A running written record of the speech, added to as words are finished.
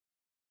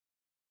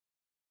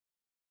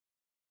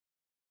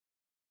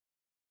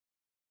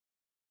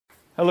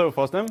Hello,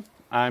 FOSDEM'.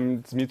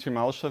 I'm Dzmitry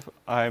Malyshau.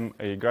 I'm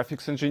a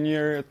graphics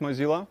engineer at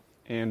Mozilla,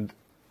 and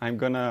I'm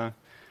going to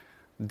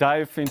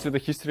dive into the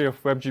history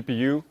of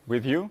WebGPU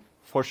with you,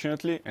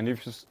 fortunately. And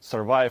if you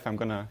survive, I'm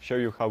going to show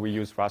you how we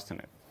use Rust in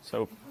it.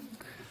 So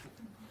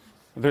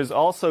there's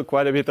also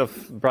quite a bit of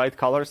bright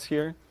colors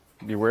here.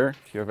 Beware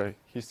if you have a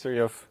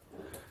history of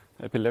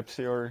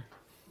epilepsy or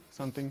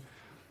something.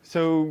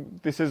 So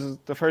this is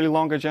a fairly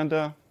long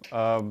agenda.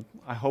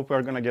 I hope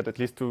we're going to get at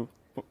least to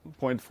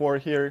 0.4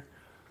 here.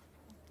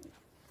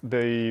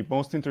 The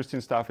most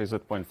interesting stuff is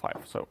at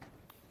 0.5, so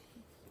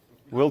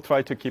we'll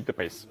try to keep the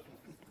pace.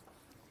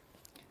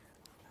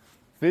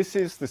 This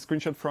is the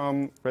screenshot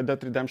from Red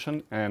Dead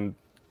Redemption, and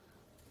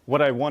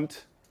what I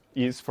want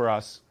is for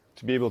us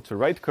to be able to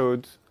write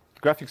code,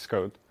 graphics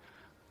code,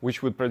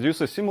 which would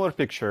produce a similar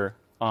picture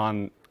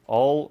on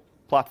all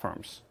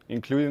platforms,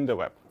 including the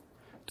web.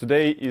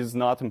 Today is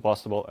not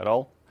impossible at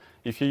all.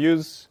 If you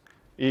use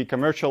a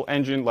commercial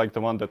engine like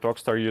the one that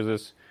Rockstar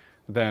uses,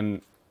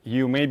 then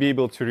you may be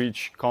able to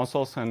reach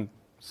consoles and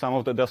some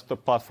of the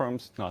desktop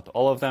platforms, not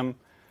all of them,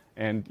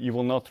 and you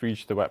will not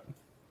reach the web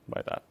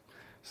by that.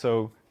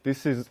 So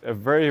this is a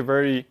very,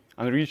 very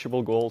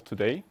unreachable goal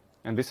today,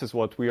 and this is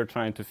what we are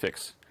trying to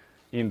fix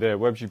in the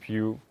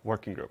WebGPU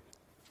working group.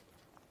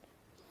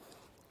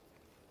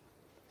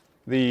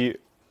 The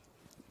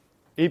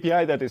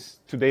API that is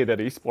today that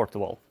is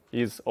portable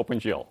is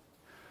OpenGL.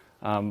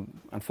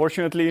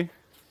 Unfortunately,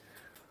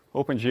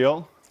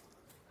 OpenGL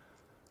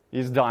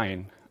is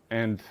dying.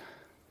 And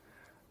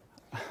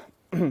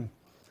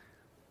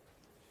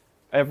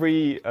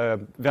every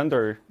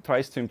vendor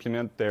tries to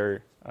implement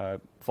their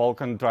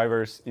Vulkan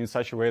drivers in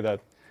such a way that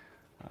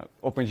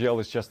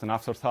OpenGL is just an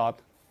afterthought,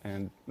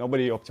 and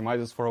nobody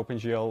optimizes for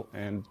OpenGL,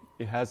 and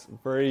it has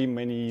very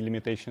many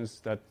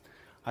limitations that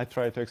I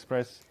try to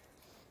express.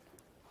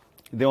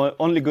 The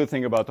only good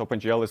thing about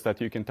OpenGL is that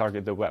you can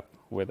target the web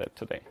with it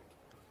today,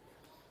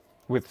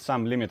 with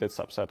some limited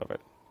subset of it.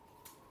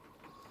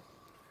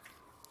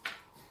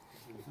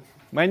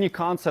 Many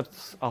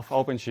concepts of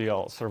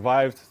OpenGL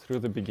survived through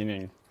the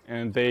beginning,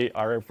 and they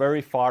are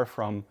very far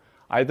from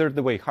either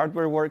the way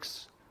hardware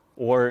works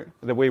or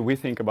the way we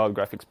think about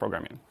graphics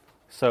programming.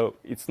 So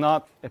it's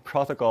not a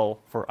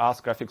protocol for us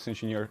graphics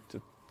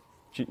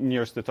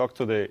engineers to talk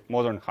to the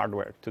modern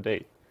hardware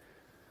today.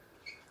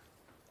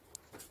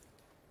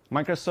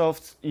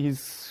 Microsoft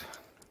is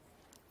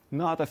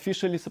not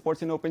officially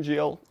supporting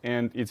OpenGL,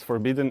 and it's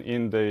forbidden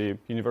in the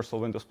Universal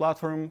Windows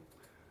Platform.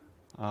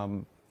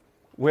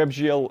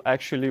 WebGL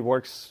actually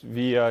works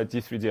via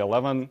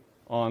D3D11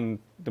 on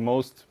the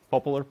most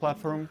popular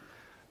platform,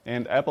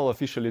 and Apple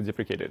officially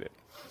deprecated it.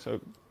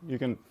 So you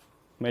can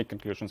make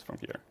conclusions from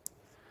here.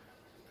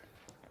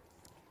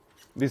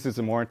 This is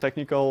a more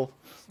technical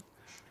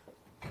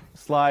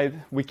slide.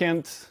 We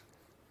can't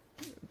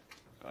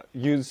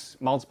use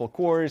multiple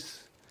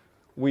cores.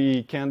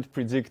 We can't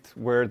predict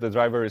where the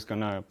driver is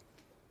going to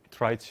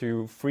try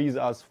to freeze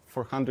us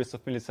for hundreds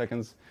of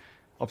milliseconds.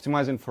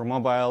 Optimizing for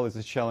mobile is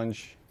a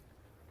challenge.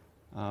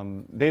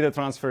 Data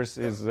transfers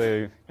is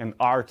an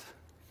art,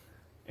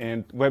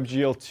 and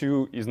WebGL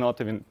 2 is not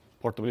even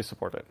portably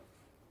supported.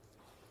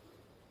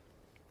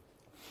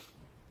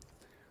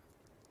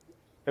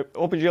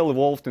 OpenGL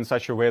evolved in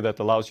such a way that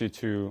allows you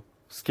to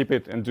skip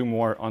it and do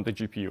more on the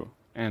GPU.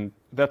 And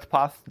that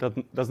path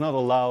does not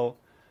allow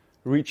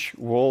rich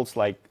worlds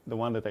like the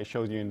one that I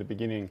showed you in the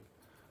beginning,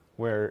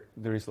 where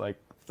there is like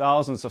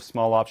thousands of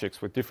small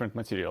objects with different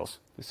materials.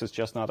 This is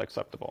just not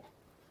acceptable.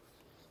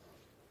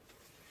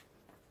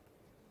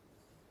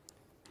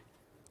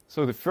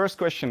 So the first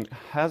question,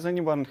 has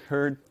anyone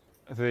heard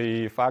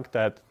the fact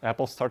that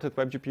Apple started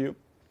WebGPU?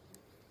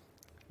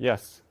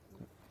 Yes,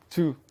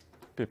 2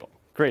 people.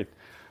 Great.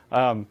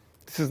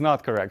 This is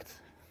not correct.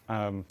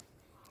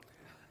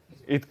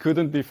 It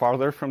couldn't be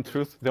farther from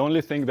truth. The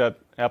only thing that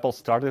Apple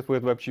started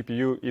with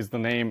WebGPU is the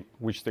name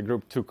which the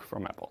group took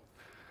from Apple.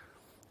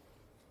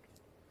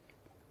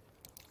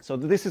 So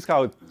this is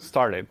how it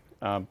started.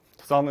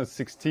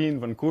 2016,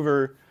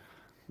 Vancouver.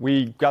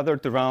 We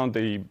gathered around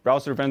the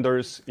browser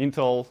vendors,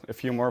 Intel, a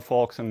few more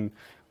folks, and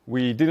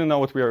we didn't know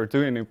what we were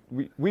doing.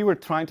 We were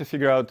trying to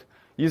figure out,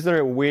 is there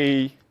a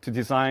way to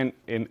design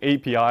an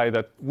API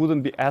that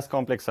wouldn't be as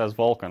complex as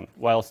Vulkan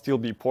while still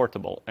be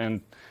portable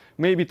and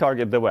maybe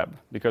target the web?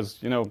 Because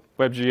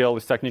WebGL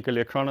is technically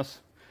a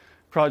Kronos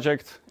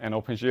project, and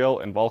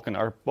OpenGL and Vulkan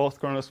are both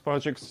Kronos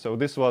projects. So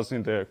this was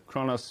in the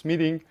Kronos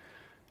meeting,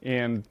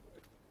 and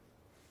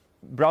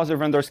browser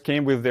vendors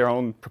came with their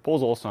own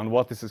proposals on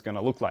what this is going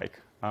to look like.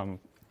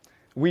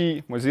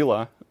 We,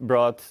 Mozilla,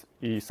 brought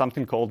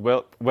something called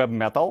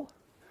WebMetal.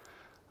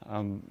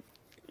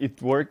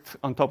 It worked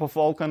on top of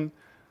Vulkan.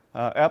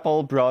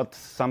 Apple brought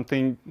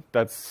something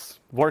that's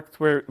worked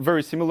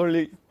very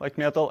similarly like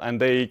Metal, and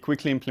they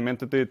quickly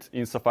implemented it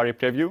in Safari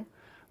Preview.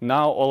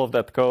 Now all of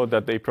that code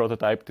that they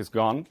prototyped is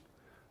gone.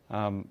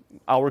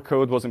 Our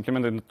code was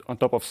implemented on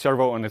top of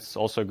Servo, and it's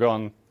also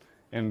gone.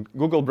 And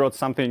Google brought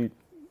something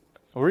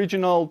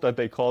original that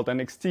they called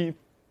NXT,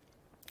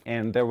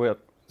 and there were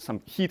some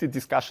heated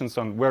discussions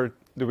on where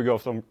do we go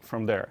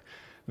from there?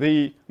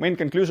 The main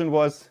conclusion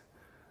was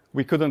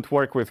we couldn't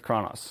work with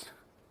Kronos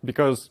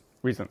because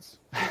reasons.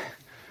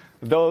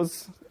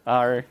 Those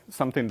are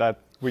something that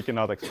we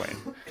cannot explain.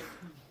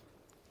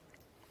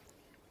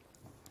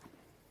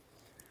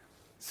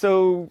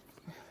 So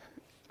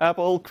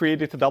Apple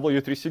created a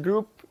W3C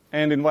group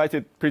and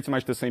invited pretty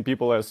much the same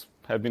people as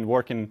have been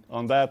working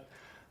on that.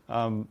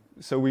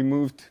 So we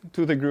moved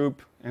to the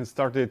group and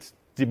started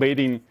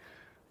debating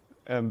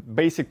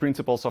basic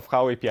principles of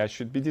how APIs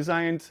should be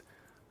designed.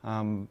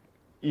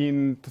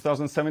 In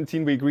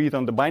 2017, we agreed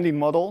on the binding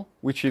model,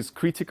 which is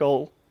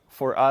critical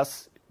for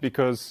us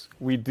because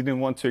we didn't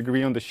want to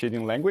agree on the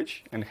shading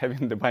language, and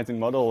having the binding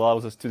model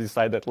allows us to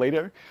decide that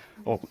later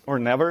or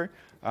never.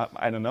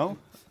 I don't know.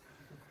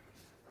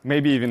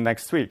 Maybe even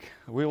next week.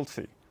 We'll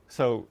see.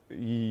 So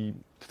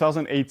in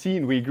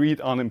 2018, we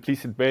agreed on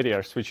implicit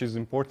barriers, which is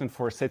important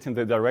for setting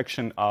the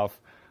direction of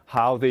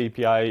how the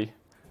API,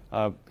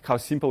 how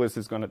simple is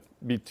this going to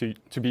be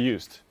to be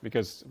used.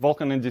 Because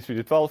Vulkan and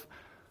D3D12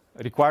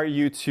 require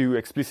you to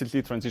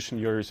explicitly transition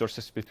your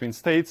resources between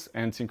states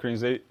and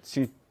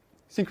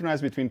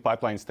synchronize between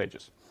pipeline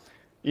stages.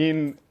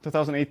 In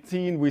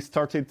 2018, we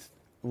started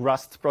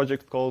Rust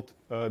project called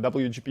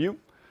WGPU,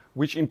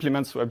 which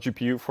implements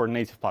WebGPU for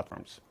native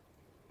platforms.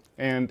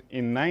 And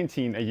in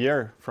 2019, a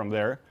year from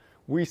there,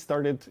 we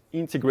started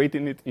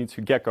integrating it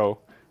into Gecko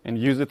and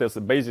use it as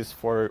a basis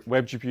for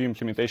WebGPU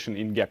implementation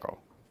in Gecko.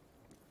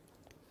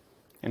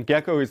 And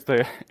Gecko is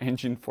the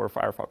engine for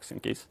Firefox, in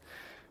case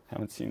you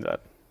haven't seen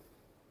that.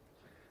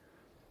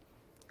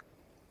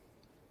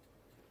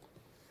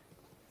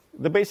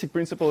 The basic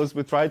principle is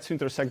we try to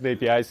intersect the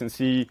APIs and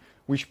see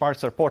which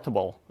parts are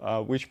portable,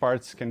 which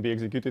parts can be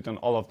executed on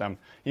all of them.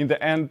 In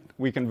the end,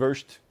 we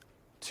converged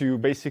to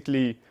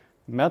basically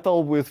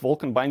Metal with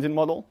Vulkan binding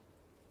model.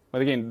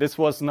 But again, this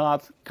was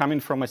not coming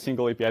from a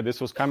single API. This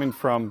was coming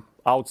from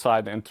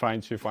outside and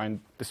trying to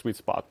find the sweet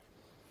spot.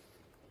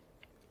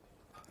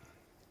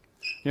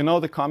 You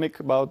know the comic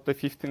about the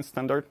 15th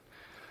standard?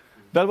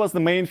 That was the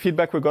main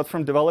feedback we got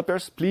from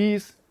developers.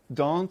 Please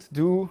don't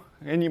do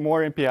any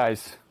more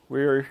APIs.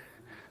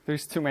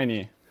 There's too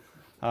many.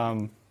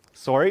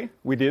 Sorry,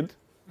 we did.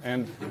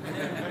 And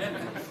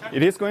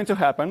it is going to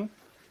happen.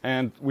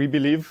 And we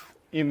believe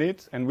in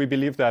it. And we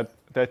believe that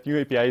that new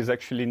API is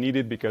actually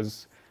needed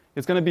because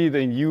it's going to be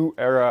the new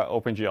era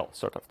OpenGL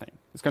sort of thing.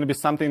 It's going to be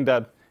something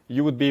that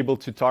you would be able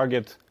to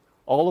target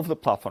all of the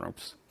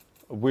platforms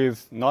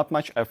with not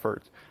much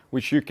effort,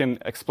 which you can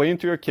explain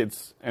to your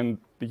kids, and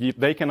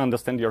they can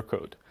understand your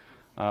code.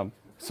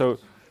 So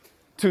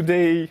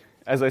today,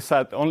 as I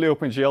said, only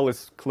OpenGL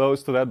is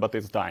close to that, but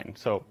it's dying.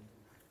 So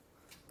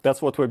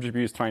that's what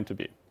WebGPU is trying to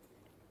be.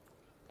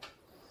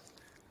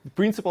 The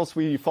principles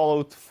we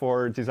followed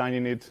for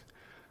designing it,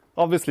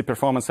 obviously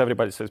performance,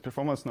 everybody says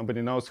performance.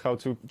 Nobody knows how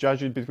to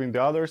judge it between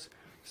the others.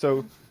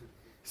 So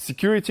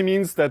security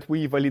means that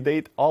we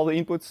validate all the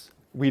inputs.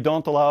 We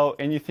don't allow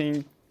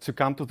anything to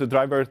come to the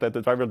driver that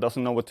the driver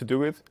doesn't know what to do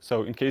with.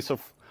 So in case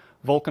of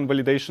Vulkan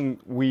validation,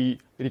 we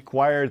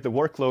require the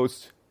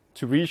workloads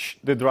to reach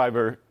the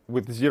driver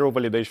with 0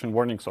 validation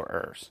warnings or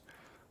errors.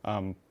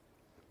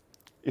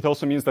 It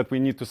also means that we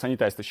need to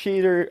sanitize the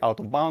shader,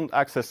 out-of-bound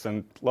access,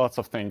 and lots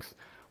of things,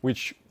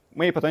 which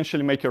may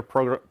potentially make your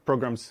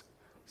programs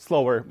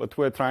slower, but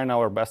we're trying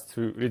our best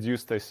to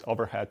reduce this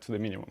overhead to the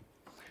minimum.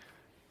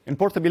 And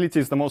portability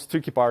is the most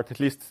tricky part. At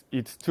least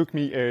it took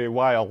me a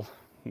while,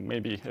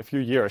 maybe a few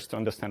years, to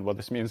understand what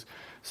this means.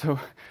 So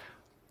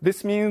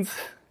this means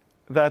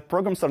that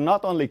programs are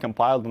not only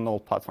compiled on all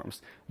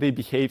platforms, they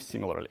behave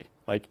similarly.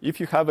 Like if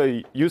you have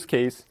a use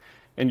case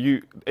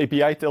and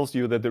API tells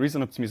you that there is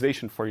an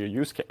optimization for your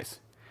use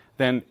case,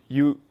 then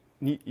you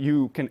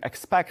can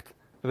expect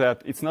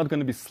that it's not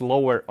going to be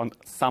slower on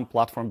some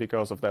platform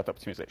because of that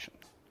optimization.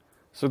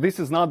 So this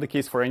is not the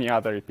case for any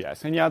other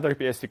APIs. Any other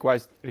APIs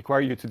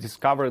require you to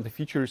discover the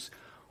features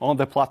on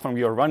the platform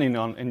you're running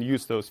on and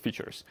use those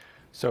features.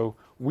 So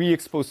we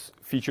expose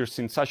features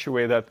in such a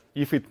way that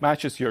if it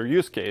matches your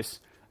use case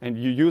and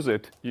you use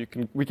it,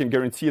 we can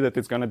guarantee that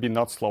it's going to be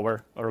not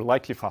slower or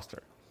likely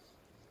faster.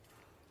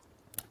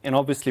 And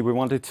obviously, we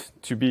want it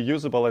to be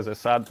usable, as I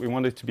said. We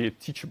want it to be a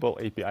teachable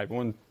API. We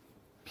want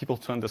people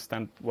to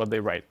understand what they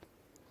write.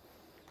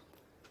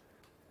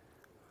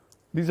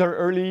 These are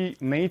early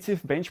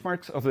native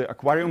benchmarks of the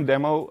Aquarium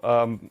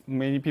demo.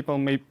 Many people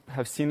may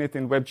have seen it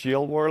in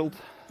WebGL world,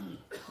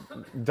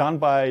 done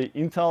by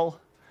Intel.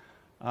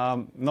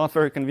 Not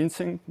very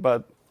convincing,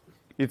 but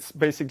it's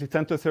basically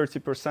 10 to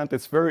 30%.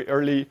 It's very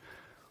early.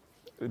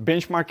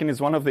 Benchmarking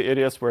is one of the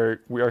areas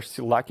where we are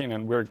still lacking,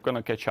 and we're going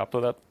to catch up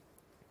to that.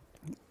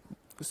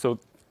 So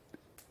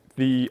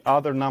the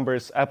other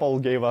numbers Apple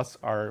gave us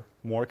are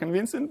more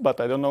convincing,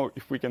 but I don't know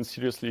if we can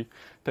seriously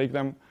take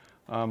them.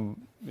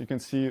 You can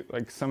see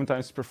like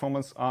sometimes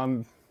performance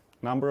on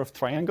number of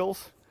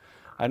triangles.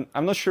 I'm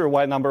not sure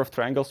why number of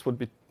triangles would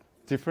be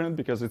different,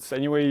 because it's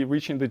anyway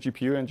reaching the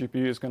GPU, and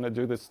GPU is going to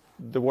do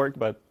the work,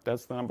 but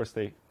that's the numbers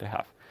they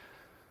have.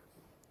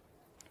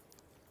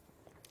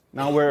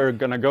 Now we're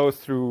going to go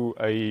through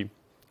a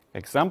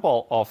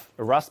example of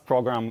a Rust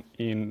program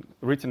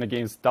written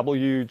against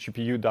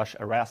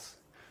WGPU-RS,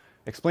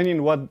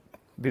 explaining what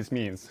this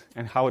means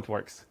and how it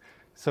works.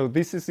 So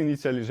this is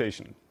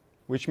initialization,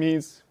 which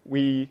means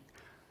we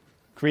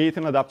create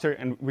an adapter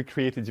and we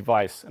create a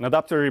device. An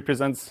adapter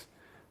represents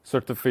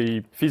sort of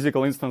a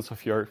physical instance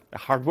of your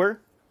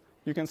hardware,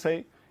 you can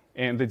say,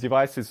 and the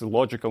device is a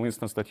logical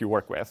instance that you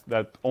work with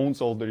that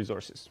owns all the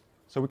resources.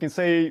 So we can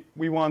say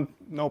we want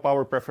no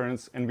power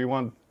preference and we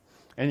want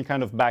any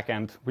kind of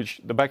backend,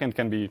 which the backend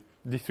can be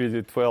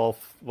D3, D12,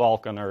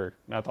 Vulkan, or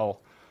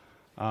Metal.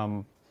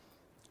 And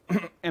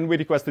we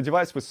request the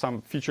device with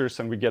some features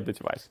and we get the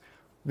device.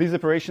 These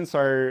operations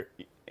are,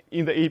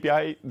 in the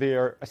API, they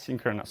are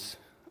asynchronous.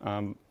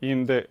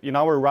 In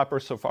our wrapper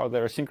so far,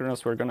 they're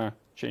asynchronous. We're going to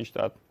change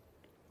that.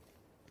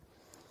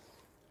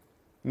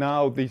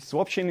 Now, the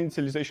swap chain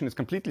initialization is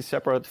completely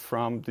separate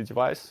from the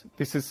device.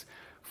 This is,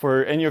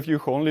 for any of you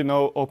who only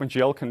know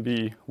OpenGL, can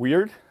be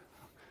weird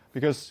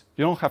because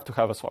you don't have to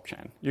have a swap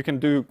chain. You can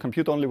do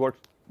compute-only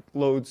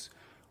workloads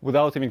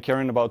without even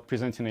caring about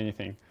presenting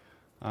anything.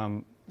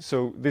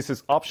 So this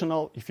is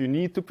optional. If you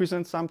need to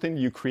present something,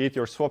 you create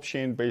your swap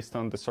chain based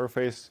on the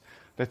surface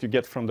that you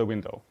get from the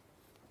window.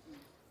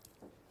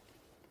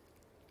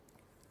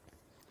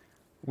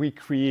 We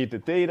create the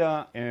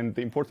data, and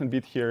the important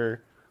bit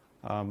here,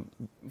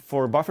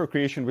 for buffer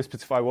creation, we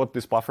specify what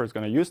this buffer is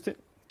going to use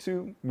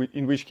to,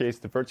 in which case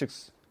the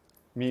vertex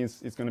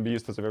means it's going to be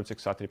used as a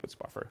vertex attributes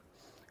buffer.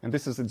 And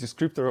this is a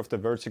descriptor of the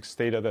vertex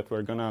data that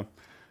we're going to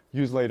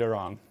use later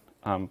on.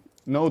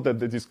 Note that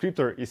the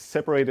descriptor is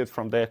separated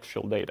from the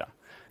actual data.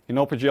 In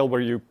OpenGL,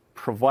 where you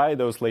provide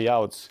those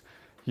layouts,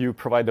 you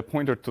provide the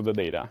pointer to the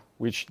data,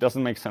 which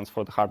doesn't make sense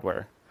for the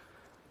hardware.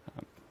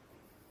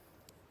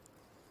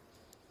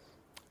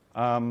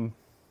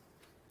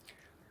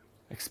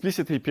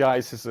 Explicit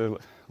APIs is a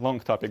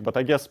long topic, but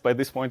I guess by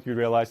this point you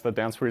realize that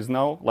the answer is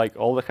no, like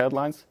all the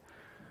headlines.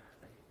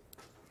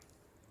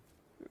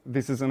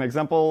 This is an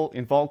example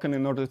in Vulkan.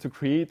 In order to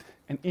create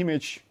an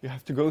image, you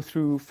have to go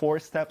through 4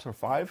 steps or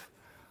 5.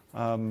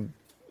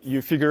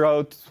 You figure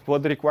out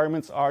what the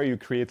requirements are, you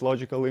create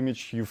logical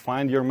image, you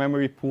find your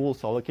memory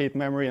pools, allocate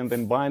memory, and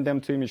then bind them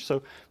to image.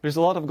 So there's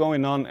a lot of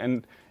going on,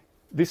 and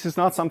this is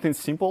not something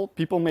simple.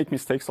 People make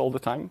mistakes all the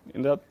time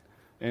in that.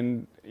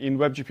 And in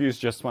WebGPU, it's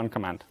just one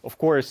command. Of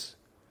course,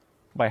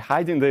 by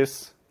hiding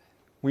this,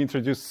 we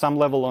introduce some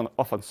level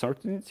of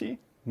uncertainty.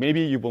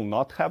 Maybe you will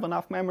not have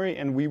enough memory,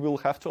 and we will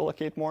have to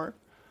allocate more.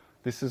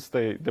 This is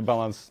the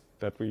balance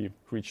that we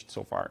reached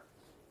so far.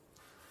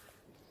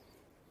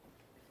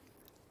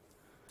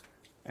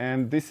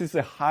 And this is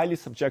a highly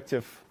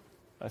subjective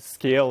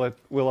scale that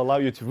will allow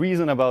you to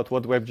reason about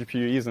what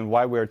WebGPU is and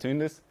why we're doing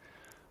this.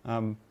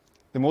 The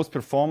most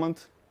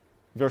performant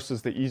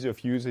versus the ease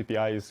of use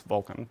API is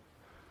Vulkan.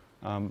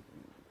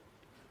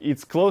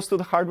 It's close to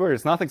the hardware.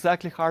 It's not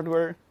exactly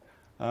hardware.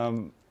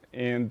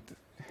 And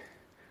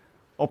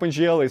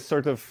OpenGL is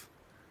sort of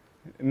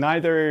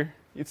neither.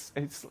 It's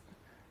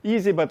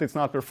easy, but it's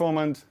not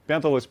performant.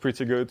 Metal is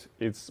pretty good.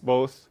 It's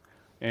both.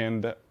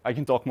 And I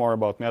can talk more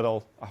about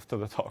Metal after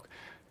the talk.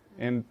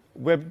 And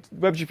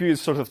WebGPU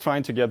is sort of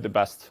trying to get the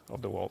best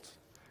of the world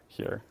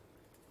here.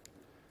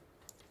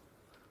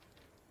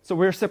 So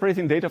we're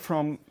separating data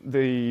from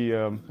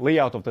the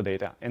layout of the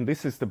data. And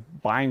this is the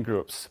bind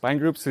groups. Bind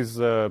groups is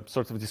a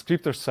sort of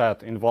descriptor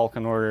set in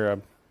Vulkan,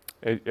 or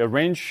a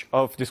range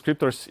of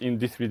descriptors in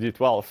D3,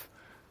 D12,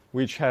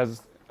 which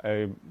has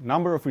a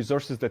number of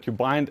resources that you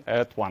bind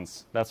at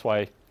once. That's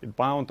why it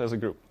bound as a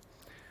group.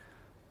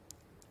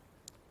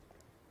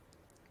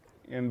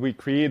 And we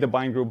create a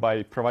bind group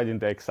by providing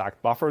the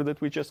exact buffer that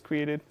we just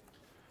created.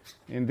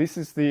 And this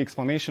is the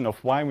explanation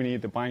of why we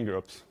need the bind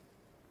groups.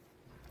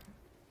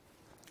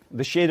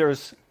 The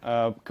shaders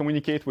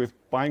communicate with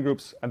bind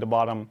groups at the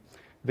bottom.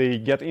 They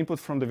get input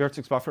from the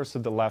vertex buffers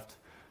at the left,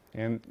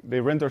 and they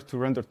render to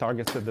render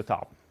targets at the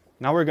top.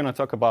 Now we're going to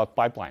talk about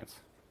pipelines.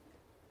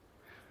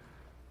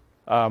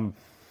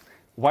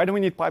 Why do we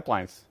need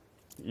pipelines,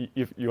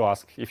 if you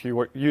ask, if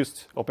you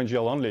used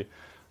OpenGL only?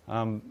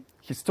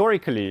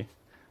 Historically,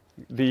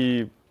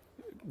 the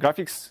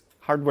graphics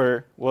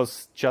hardware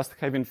was just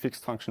having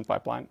fixed function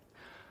pipeline.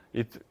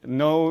 It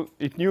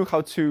knew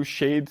how to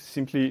shade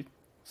simply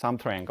some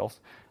triangles.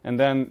 And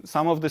then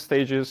some of the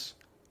stages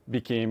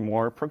became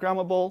more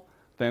programmable.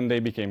 Then they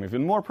became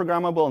even more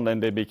programmable. And then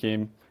they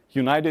became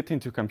united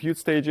into compute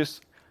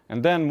stages.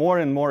 And then more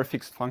and more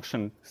fixed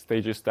function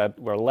stages that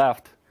were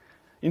left.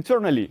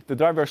 Internally, the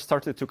driver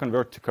started to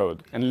convert to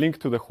code and link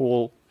to the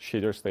whole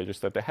shader stages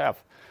that they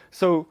have.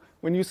 So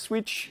when you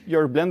switch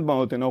your blend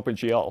mode in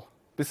OpenGL,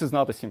 this is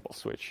not a simple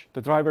switch.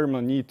 The driver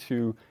will need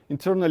to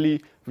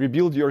internally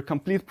rebuild your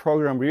complete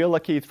program,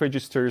 reallocate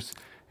registers,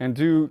 and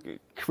do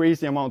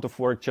crazy amount of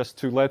work just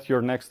to let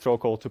your next throw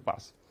call to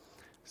pass.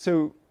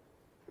 So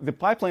the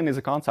pipeline is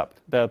a concept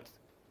that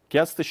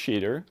gets the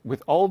shader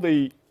with all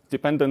the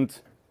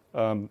dependent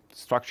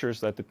structures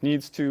that it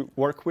needs to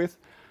work with,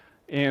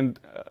 and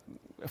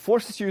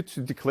forces you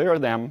to declare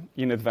them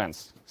in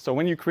advance. So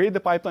when you create the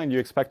pipeline, you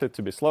expect it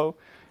to be slow,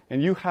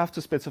 and you have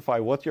to specify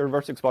what your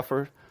vertex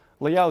buffer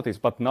layout is,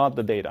 but not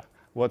the data.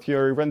 What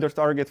your render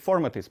target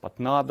format is, but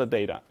not the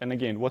data. And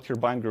again, what your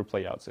bind group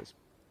layouts is.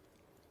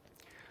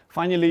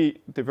 Finally,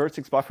 the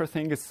vertex buffer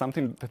thing is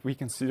something that we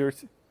consider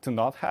to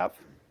not have.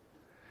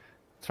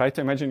 Try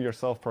to imagine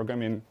yourself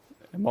programming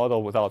a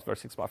model without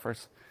vertex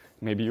buffers.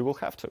 Maybe you will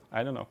have to.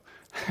 I don't know.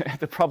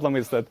 The problem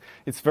is that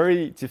it's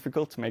very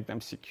difficult to make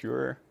them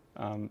secure.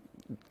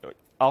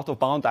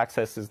 Out-of-bound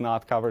access is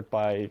not covered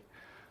by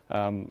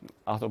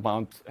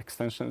out-of-bound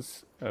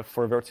extensions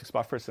for vertex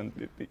buffers,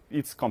 and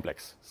it's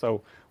complex.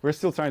 So we're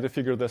still trying to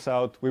figure this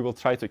out. We will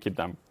try to keep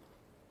them.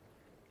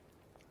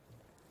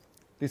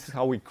 This is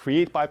how we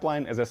create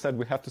pipeline. As I said,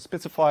 we have to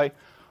specify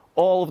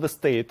all of the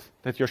state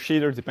that your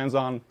shader depends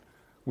on,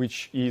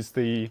 which is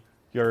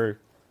your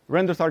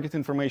render target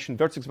information,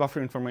 vertex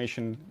buffer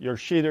information, your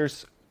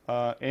shaders,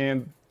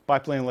 and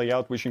pipeline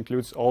layout, which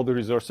includes all the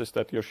resources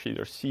that your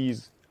shader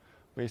sees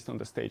based on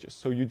the stages.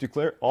 So you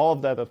declare all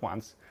of that at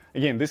once.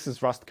 Again, this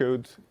is Rust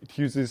code. It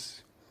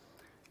uses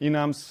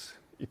enums.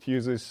 It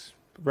uses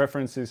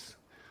references.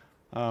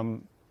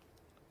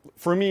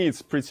 For me,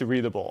 it's pretty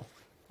readable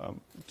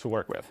to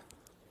work with.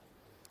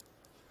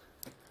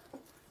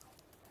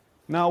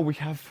 Now we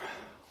have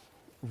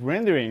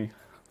rendering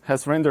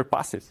has render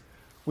passes,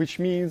 which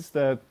means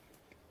that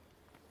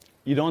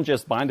you don't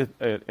just bind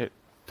a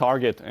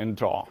target and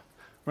draw.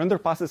 Render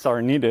passes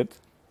are needed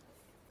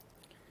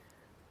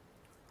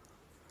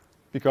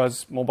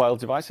because mobile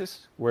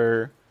devices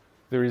where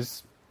there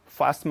is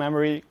fast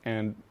memory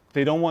and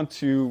they don't want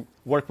to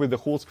work with the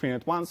whole screen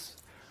at once,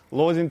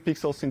 loading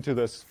pixels into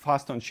this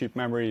fast-on-chip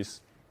memory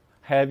is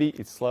heavy,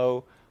 it's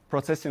slow,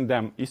 processing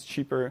them is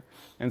cheaper,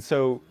 and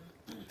so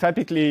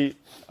typically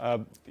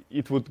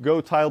it would go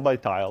tile by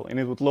tile, and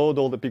it would load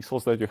all the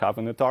pixels that you have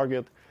in the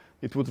target.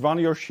 It would run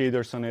your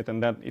shaders on it,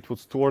 and then it would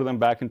store them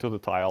back into the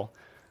tile.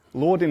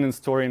 Loading and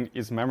storing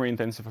is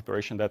memory-intensive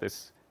operation that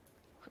is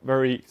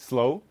very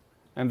slow,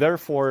 and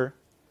therefore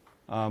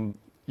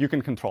you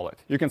can control it.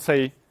 You can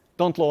say,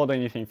 don't load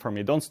anything for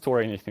me, don't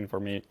store anything for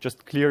me,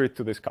 just clear it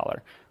to this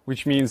color,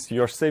 which means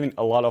you're saving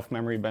a lot of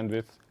memory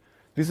bandwidth.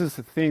 This is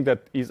a thing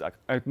that is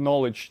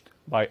acknowledged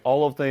by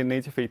all of the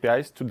native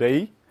APIs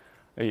today.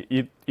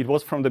 It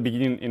was from the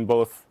beginning in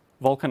both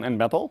Vulkan and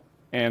Metal,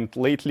 and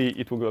lately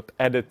it got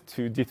added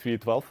to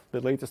D3.12. The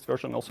latest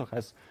version also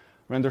has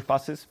render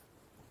passes.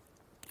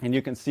 And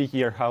you can see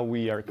here how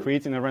we are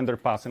creating a render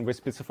pass, and we're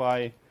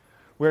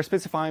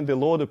specifying the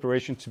load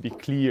operation to be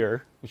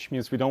clear, which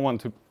means we don't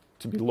want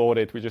to be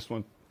loaded, we just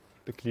want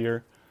the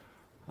clear.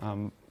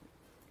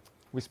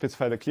 We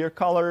specify the clear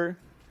color.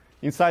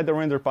 Inside the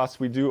render pass,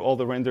 we do all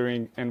the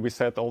rendering, and we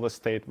set all the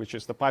state, which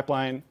is the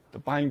pipeline, the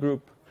bind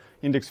group,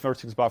 index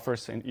vertex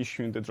buffers, and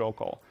issuing the draw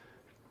call.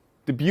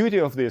 The beauty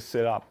of this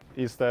setup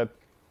is that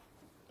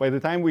by the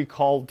time we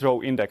call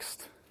draw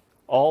indexed,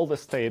 all the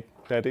state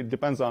that it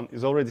depends on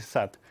is already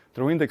set.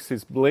 Draw index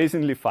is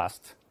blazingly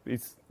fast.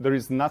 There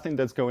is nothing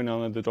that's going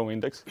on at the draw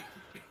index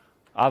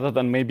other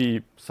than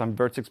maybe some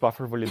vertex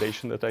buffer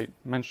validation that I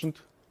mentioned.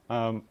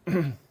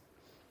 And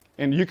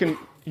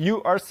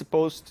you are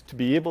supposed to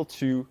be able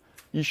to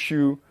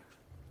issue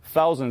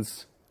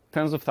thousands,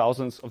 tens of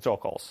thousands of draw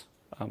calls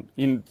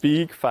in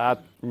big,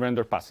 fat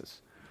render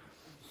passes.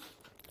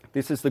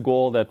 This is the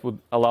goal that would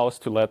allow us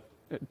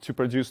to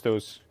produce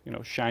those,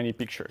 shiny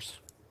pictures.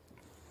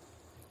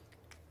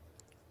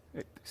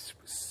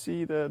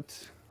 See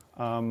that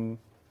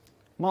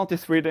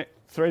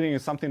multi-threading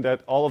is something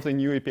that all of the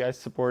new APIs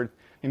support.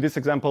 In this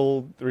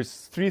example, there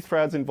is 3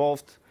 threads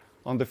involved.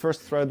 On the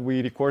first thread,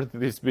 we recorded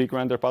this big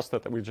render pass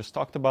that we just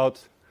talked about.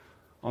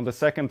 On the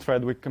second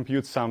thread, we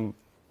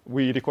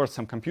record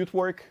some compute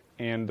work,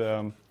 and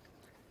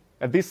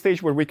at this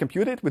stage where we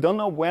compute it, we don't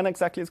know when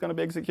exactly it's going to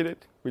be executed.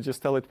 We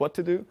just tell it what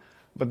to do.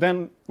 But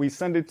then we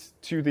send it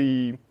to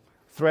the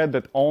thread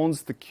that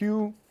owns the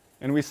queue,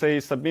 and we say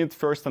submit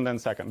first and then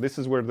second. This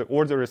is where the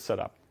order is set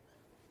up.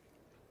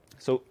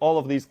 So all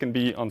of these can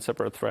be on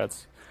separate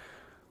threads.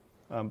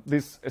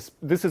 This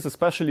is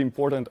especially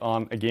important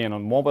on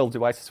mobile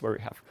devices where we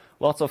have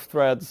lots of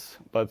threads,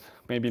 but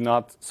maybe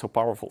not so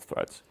powerful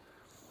threads.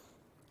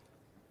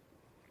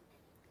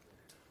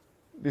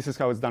 This is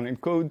how it's done in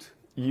code.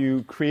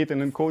 You create an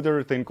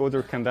encoder. The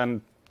encoder can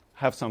then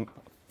have some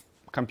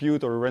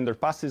compute or render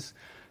passes.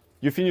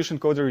 You finish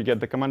encoder, you get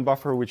the command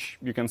buffer, which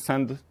you can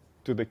send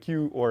to the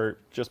queue or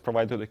just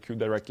provide to the queue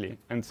directly.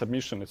 And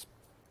submission is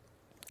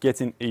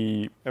getting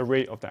an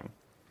array of them.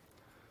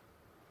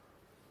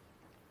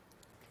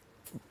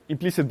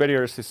 Implicit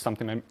barriers is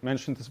something I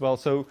mentioned as well.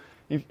 So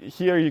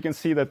here you can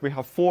see that we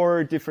have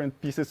 4 different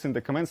pieces in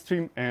the command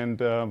stream, and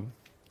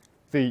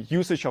the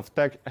usage of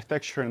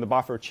texture in the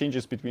buffer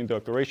changes between the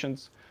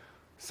operations.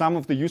 Some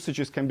of the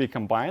usages can be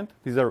combined.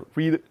 These are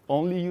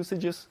read-only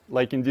usages,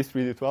 like in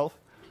D3.12.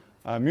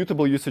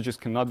 Mutable usages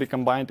cannot be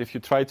combined. If you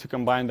try to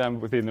combine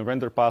them within a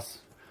render pass,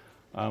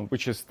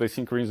 which is the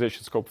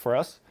synchronization scope for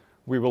us,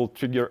 we will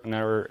trigger an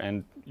error,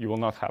 and you will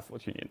not have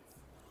what you need.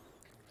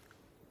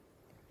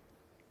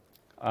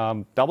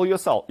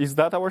 WSL, is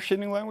that our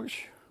shading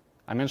language?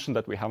 I mentioned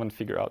that we haven't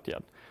figured out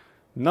yet.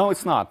 No,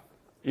 it's not.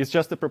 It's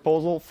just a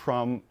proposal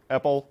from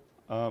Apple.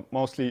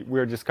 Mostly,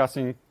 we're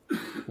discussing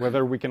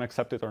whether we can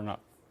accept it or not.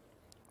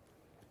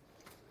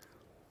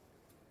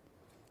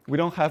 We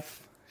don't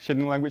have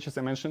shading language, as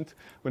I mentioned.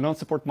 We don't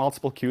support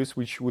multiple queues,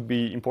 which would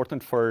be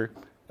important for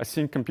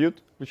async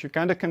compute, which you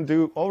kind of can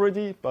do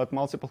already, but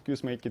multiple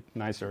queues make it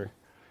nicer.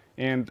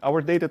 And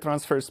our data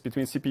transfers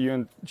between CPU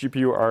and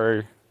GPU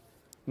are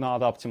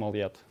not optimal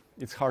yet.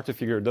 It's hard to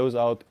figure those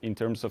out in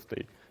terms of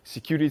the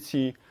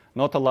security,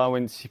 not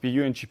allowing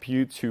CPU and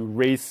GPU to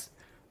race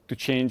to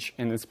change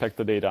and inspect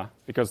the data,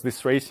 because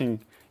this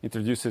racing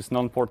introduces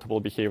non-portable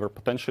behavior,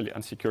 potentially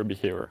unsecure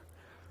behavior.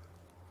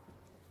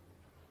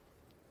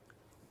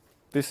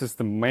 This is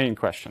the main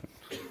question.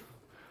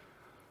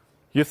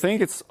 You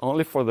think it's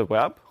only for the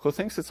web? Who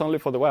thinks it's only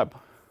for the web?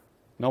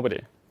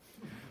 Nobody.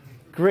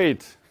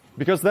 Great,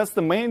 because that's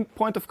the main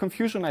point of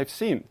confusion I've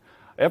seen.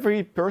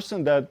 Every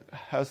person that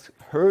has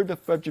heard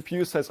of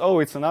WebGPU says, oh,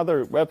 it's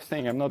another web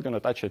thing, I'm not going to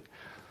touch it.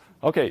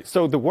 OK,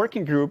 so the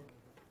working group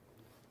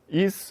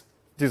is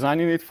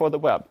designing it for the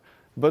web.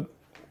 But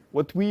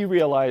what we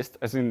realized,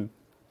 as in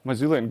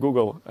Mozilla and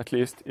Google at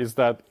least, is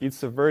that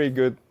it's a very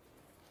good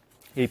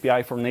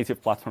API for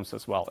native platforms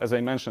as well. As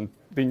I mentioned,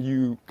 the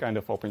new kind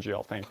of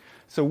OpenGL thing.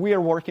 So we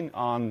are working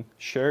on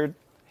shared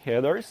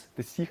headers,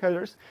 the C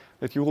headers,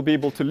 that you will be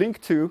able to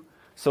link to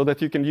so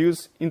that you can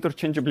use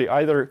interchangeably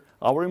either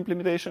our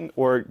implementation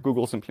or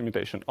Google's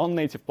implementation on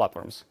native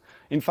platforms.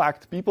 In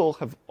fact, people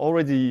have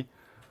already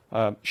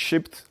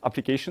shipped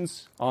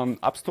applications on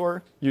App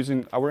Store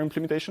using our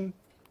implementation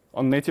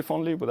on native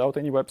only without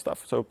any web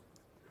stuff. So,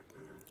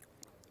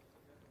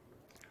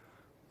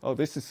 oh,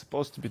 this is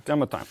supposed to be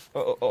demo time.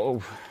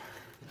 Oh.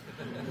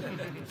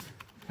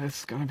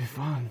 That's going to be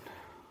fun.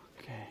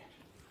 OK.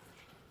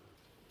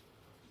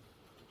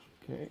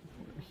 OK,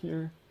 over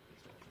here.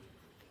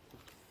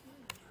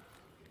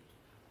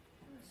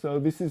 So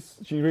this is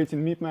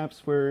generating meat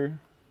maps where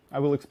I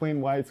will explain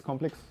why it's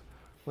complex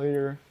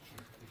later.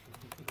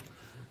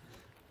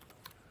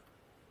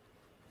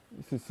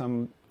 This is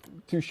some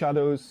two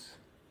shadows.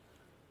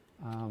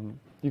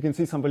 You can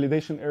see some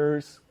validation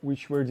errors,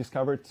 which were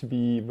discovered to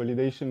be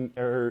validation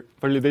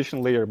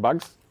layer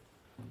bugs,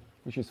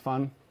 which is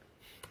fun.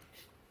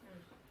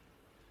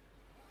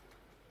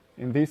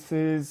 And this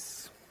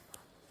is,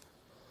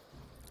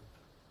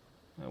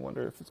 I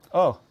wonder if it's,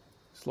 oh,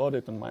 it's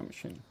loaded on my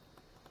machine.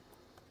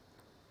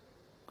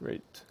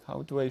 Great.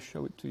 How do I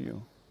show it to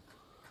you?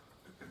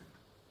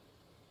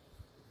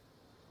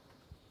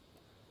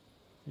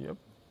 Yep.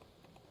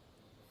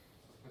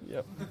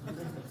 Yep.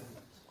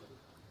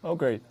 Oh,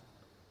 great.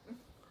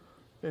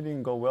 It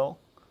didn't go well.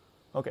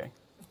 OK.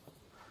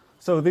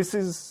 So this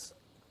is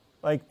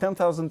like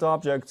 10,000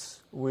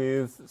 objects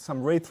with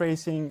some ray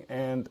tracing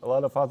and a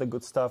lot of other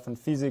good stuff and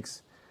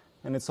physics.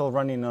 And it's all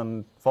running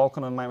on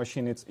Vulkan on my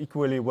machine. It's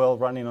equally well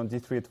running on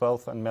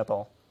D312 and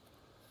Metal.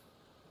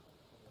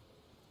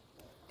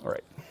 All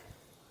right.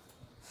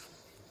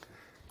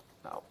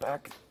 Now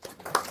back.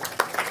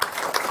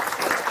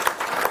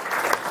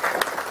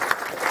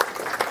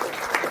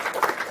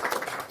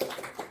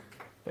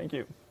 Thank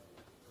you.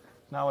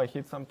 Now I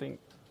hit something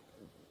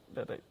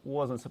that I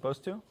wasn't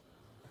supposed to.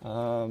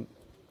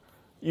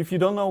 If you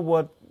don't know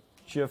what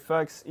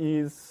GFX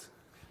is,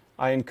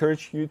 I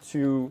encourage you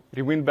to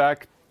rewind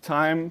back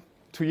time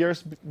 2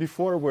 years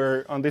before,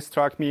 where on this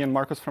track, me and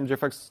Marcos from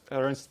GFX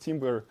Aaron's team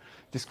were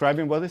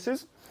describing what this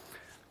is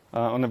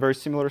on a very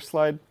similar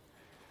slide.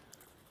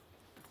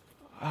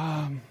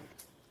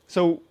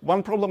 So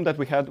one problem that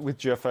we had with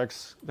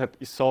GFX that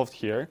is solved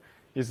here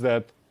is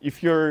that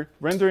if your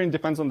rendering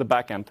depends on the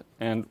backend,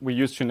 and we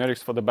use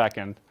generics for the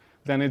backend,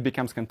 then it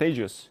becomes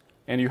contagious.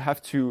 And you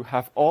have to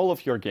have all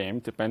of your game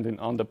depending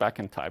on the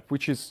backend type,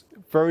 which is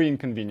very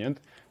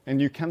inconvenient.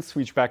 And you can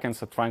switch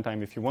backends at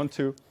runtime if you want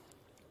to.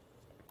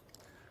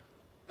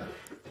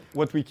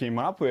 What we came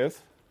up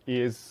with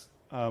is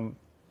a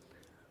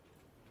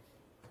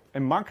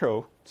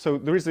macro. So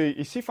there is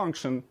a C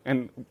function,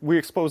 and we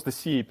exposed the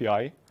C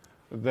API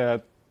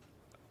that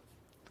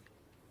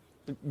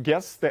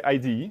gets the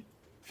ID,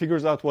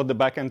 figures out what the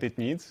backend it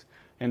needs,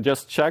 and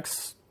just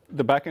checks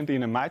the backend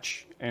in a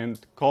match and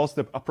calls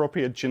the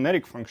appropriate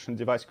generic function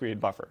device create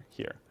buffer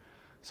here.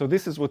 So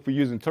this is what we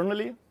use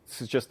internally.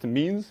 This is just a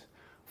means.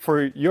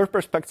 For your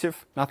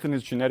perspective, nothing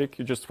is generic.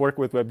 You just work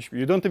with WebGPU.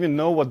 You don't even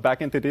know what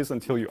backend it is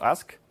until you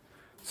ask.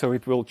 So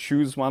it will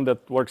choose one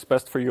that works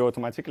best for you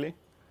automatically.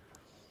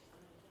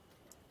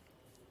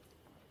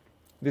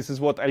 This is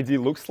what ID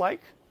looks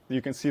like.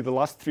 You can see the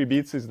last 3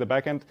 bits is the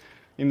backend.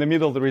 In the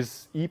middle, there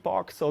is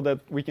epoch, so that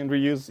we can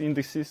reuse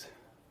indices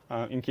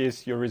in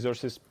case your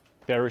resources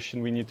perish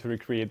and we need to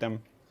recreate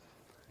them.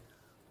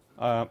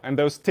 And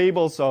those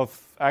tables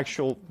of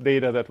actual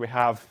data that we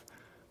have,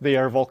 they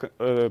are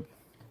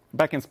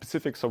backend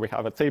specific. So we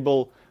have a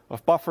table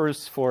of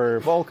buffers for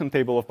Vulkan,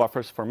 table of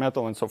buffers for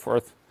Metal, and so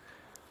forth.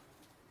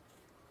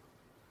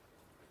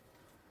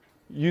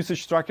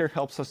 Usage tracker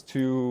helps us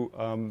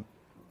to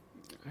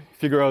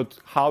figure out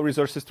how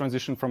resources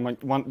transition from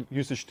one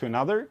usage to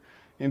another.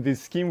 In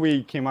this scheme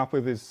we came up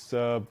with is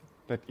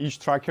that each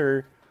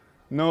tracker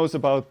knows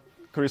about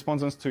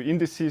correspondence to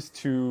indices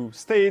to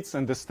states,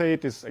 and the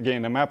state is,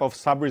 again, a map of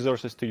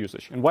sub-resources to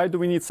usage. And why do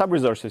we need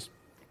sub-resources?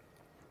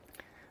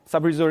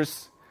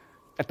 Sub-resource,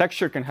 a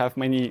texture can have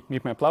many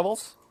MIPMAP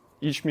levels.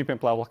 Each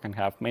MIPMAP level can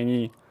have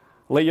many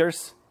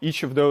layers.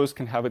 Each of those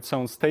can have its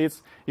own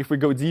states. If we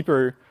go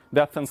deeper,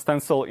 depth and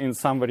stencil in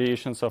some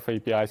variations of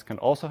APIs can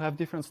also have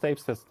different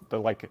states. That's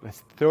like a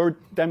third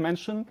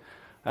dimension.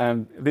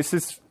 And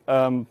this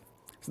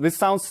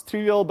sounds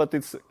trivial, but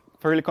it's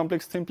fairly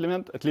complex to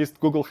implement. At least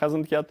Google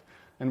hasn't yet,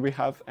 and we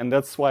have. And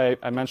that's why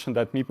I mentioned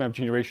that MIPMAP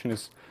generation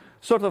is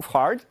sort of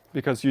hard,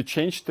 because you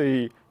change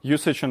the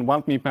usage on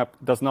one MIPMAP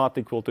does not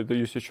equal to the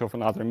usage of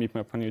another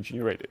MIPMAP when you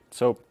generate it.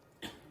 So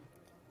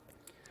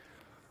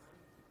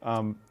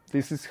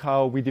this is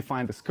how we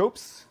define the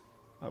scopes.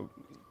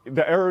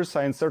 The errors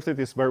I inserted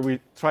is where we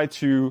try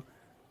to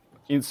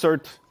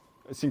insert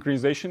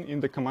synchronization in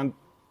the command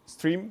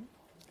stream.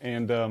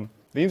 And the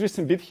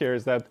interesting bit here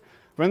is that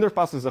render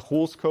pass is a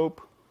whole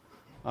scope,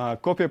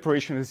 copy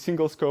operation is a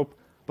single scope,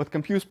 but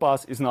compute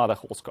pass is not a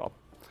whole scope.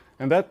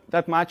 And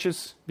that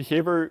matches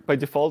behavior by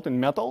default in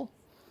Metal.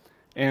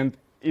 And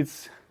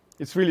it's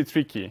really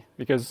tricky,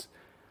 because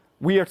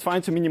we are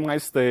trying to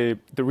minimize the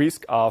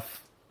risk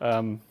of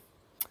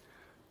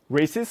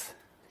races.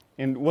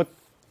 And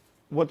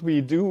what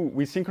we do,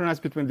 we synchronize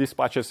between these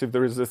patches if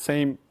there is the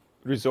same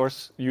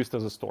resource used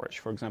as a storage,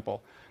 for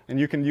example. And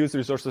you can use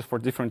resources for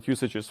different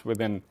usages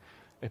within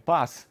a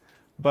pass.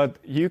 But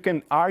you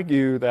can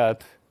argue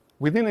that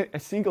within a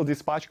single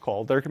dispatch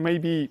call, there may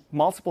be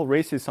multiple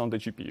races on the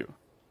GPU.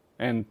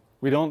 And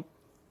we don't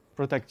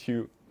protect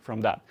you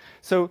from that.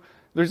 So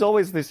there's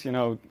always this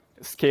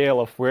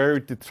scale of where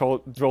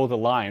to draw the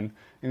line.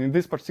 And in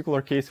this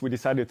particular case, we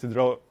decided to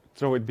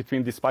draw it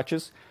between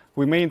dispatches.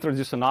 We may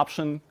introduce an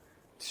option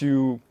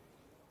to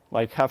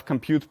have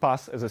compute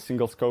pass as a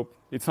single scope.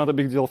 It's not a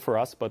big deal for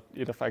us, but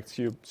it affects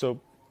you. So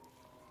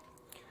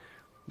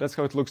that's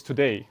how it looks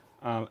today.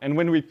 And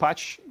when we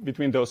patch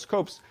between those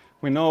scopes,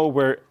 we know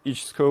where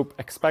each scope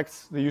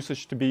expects the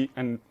usage to be,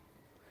 and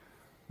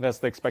that's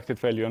the expected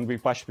value. And we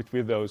patch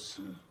between those.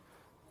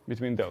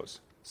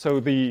 So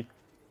the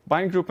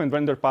bind group and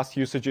render pass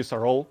usages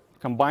are all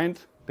combined.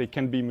 They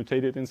can be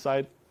mutated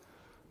inside.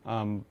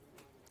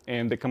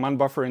 And the command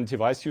buffer and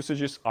device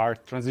usages are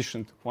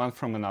transitioned one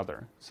from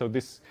another. So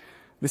this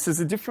is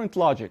a different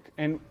logic.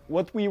 And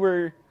what we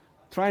were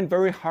trying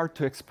very hard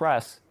to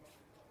express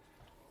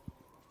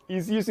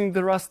is using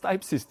the Rust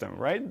type system,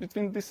 right?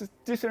 This is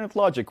different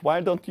logic.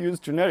 Why don't you use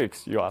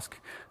generics, you ask?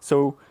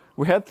 So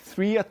we had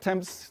 3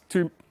 attempts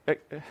to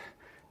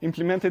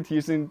implement it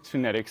using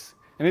generics.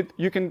 And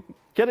you can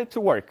get it to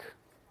work,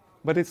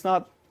 but it's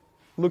not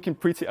looking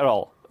pretty at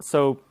all.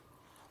 So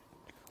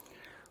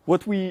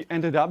what we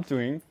ended up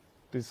doing,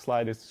 this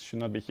slide should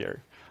not be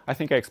here. I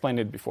think I explained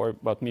it before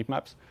about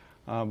MIPMAPs.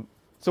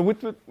 So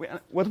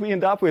what we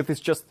end up with is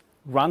just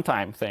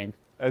runtime thing.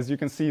 As you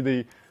can see,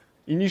 the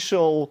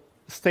initial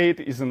state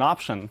is an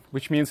option,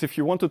 which means if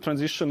you want to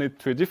transition it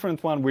to a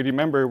different one, we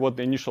remember what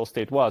the initial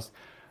state was.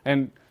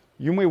 And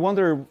you may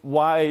wonder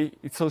why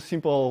it's so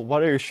simple.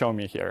 What are you showing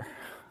me here?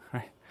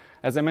 Right?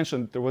 As I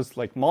mentioned, there was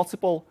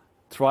multiple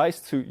tries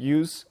to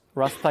use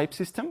Rust type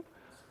system.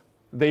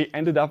 They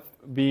ended up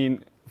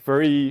being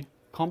very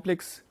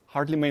complex,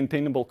 hardly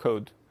maintainable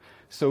code.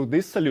 So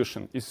this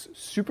solution is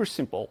super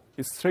simple.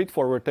 It's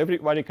straightforward.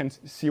 Everybody can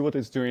see what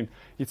it's doing.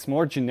 It's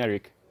more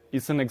generic.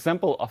 It's an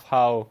example of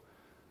how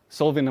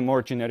solving a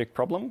more generic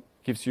problem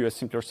gives you a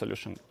simpler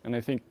solution. And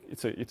I think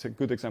it's a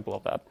good example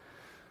of that.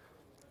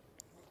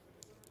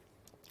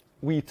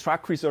 We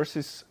track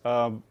resources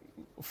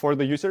for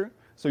the user.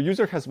 So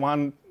user has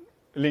one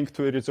link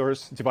to a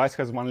resource, device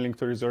has one link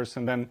to a resource,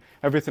 and then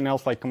everything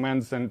else like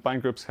commands and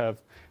bind groups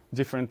have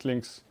different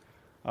links.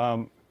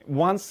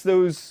 Once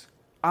those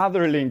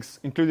other links,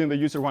 including the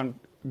user one,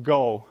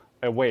 go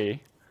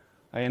away,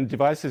 and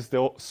device is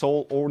the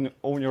sole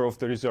owner of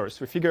the resource,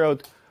 we figure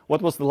out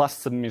what was the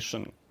last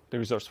submission the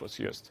resource was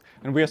used.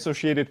 And we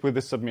associate it with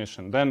the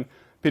submission. Then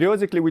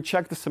periodically we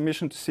check the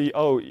submission to see,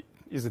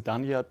 is it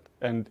done yet?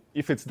 And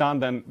if it's done,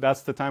 then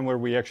that's the time where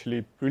we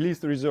actually release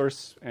the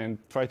resource and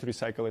try to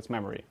recycle its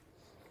memory.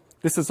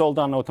 This is all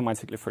done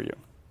automatically for you.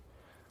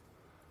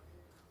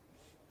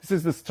 This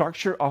is the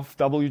structure of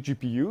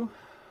WGPU.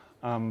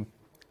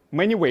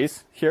 Many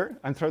ways here.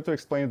 I'm trying to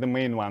explain the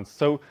main ones.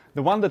 So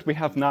the one that we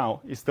have now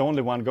is the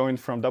only one going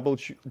from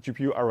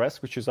WGPU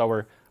RS, which is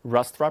our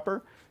Rust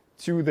wrapper,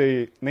 to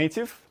the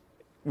native,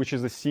 which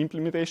is a C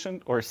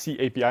implementation or C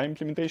API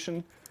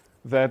implementation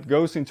that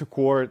goes into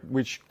core,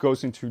 which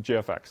goes into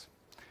JFX.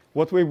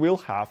 What we will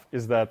have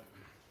is that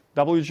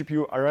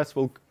WGPU RS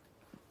will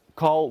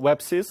call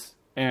WebSys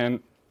and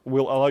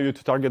will allow you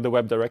to target the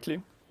web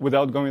directly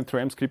without going through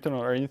mscripten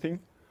or anything.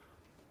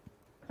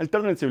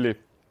 Alternatively,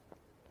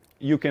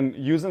 you can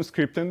use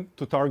mscripten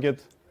to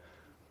target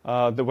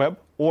the web,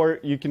 or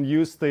you can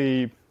use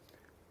the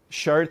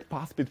shared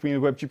path between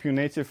WebGPU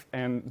native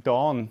and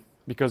Dawn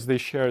because they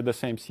share the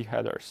same C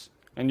headers.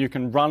 And you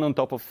can run on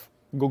top of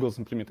Google's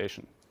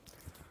implementation.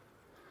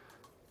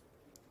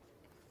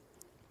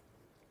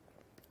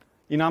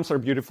 Enums are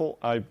beautiful.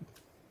 I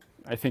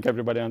think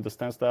everybody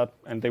understands that,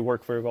 and they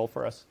work very well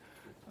for us.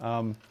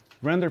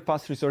 Render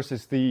path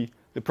resources, the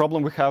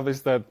problem we have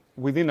is that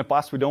within a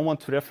path, we don't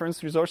want to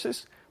reference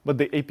resources, but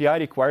the API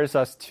requires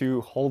us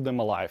to hold them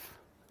alive.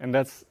 And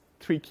that's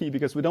tricky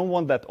because we don't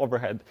want that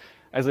overhead.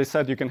 As I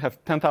said, you can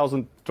have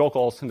 10,000 draw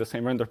calls in the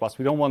same render path.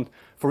 We don't want,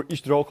 for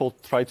each draw call,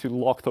 to try to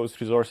lock those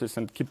resources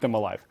and keep them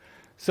alive.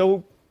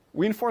 So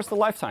we enforce the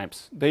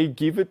lifetimes. They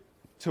give it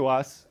to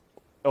us,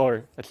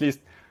 or at least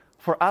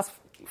for us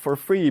for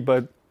free,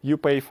 but you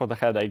pay for the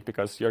headache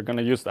because you're going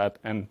to use that.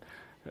 And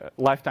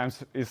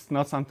lifetimes is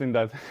not something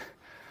that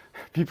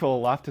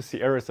people love to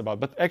see errors about,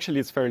 but actually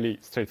it's fairly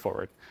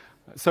straightforward.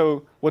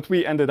 So what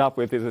we ended up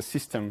with is a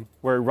system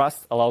where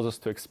Rust allows us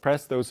to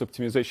express those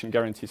optimization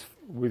guarantees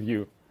with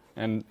you.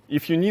 And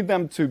if you need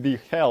them to be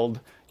held,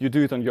 you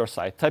do it on your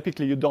side.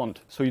 Typically, you don't,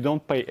 so you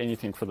don't pay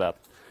anything for that.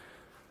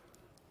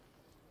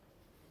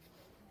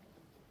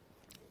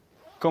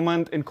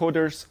 Command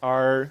encoders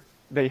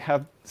they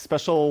have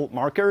special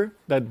marker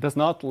that does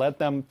not let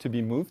them to be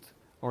moved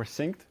or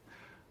synced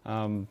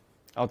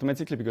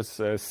automatically because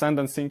send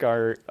and sync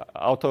are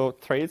auto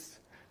trades.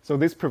 So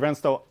this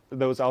prevents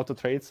those auto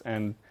trades,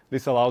 and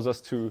this allows us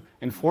to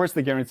enforce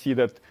the guarantee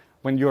that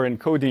when you're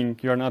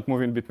encoding, you're not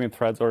moving between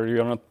threads or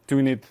you're not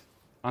doing it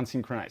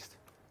unsynchronized.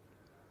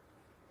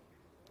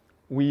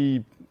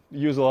 We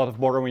use a lot of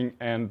borrowing,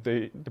 and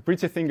the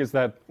pretty thing is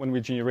that when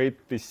we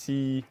generate the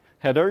C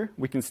header,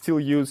 we can still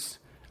use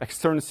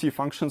external C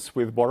functions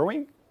with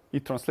borrowing.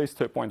 It translates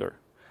to a pointer,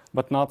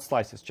 but not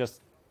slices,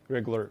 just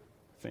regular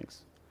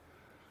things.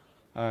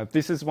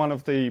 This is one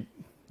of the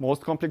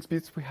most complex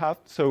bits we have.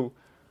 So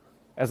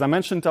as I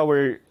mentioned,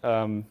 our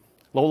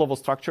low-level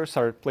structures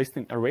are placed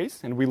in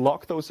arrays, and we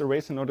lock those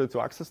arrays in order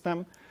to access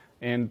them.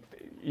 And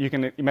you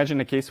can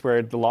imagine a case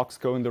where the locks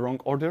go in the wrong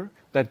order.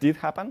 That did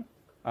happen.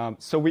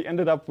 So we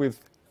ended up with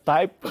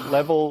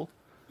type-level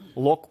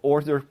lock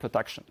order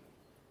protection,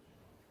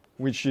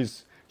 which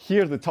is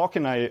here the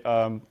token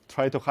I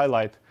try to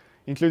highlight,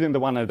 including the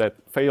one that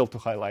failed to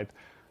highlight.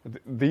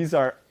 These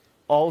are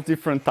all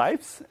different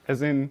types,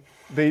 as in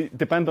they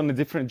depend on a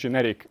different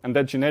generic, and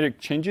that generic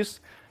changes.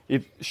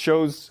 It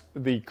shows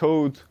the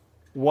code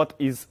what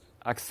is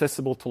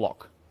accessible to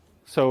lock.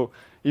 So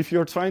if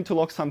you're trying to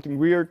lock something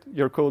weird,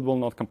 your code will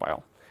not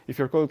compile. If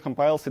your code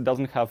compiles, it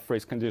doesn't have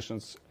phrase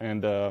conditions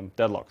and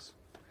deadlocks.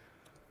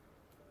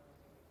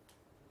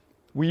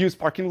 We use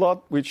parking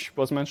lot, which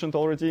was mentioned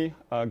already.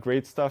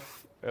 Great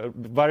stuff.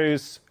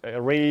 Various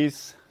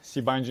arrays,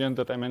 cbindgen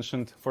that I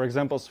mentioned. For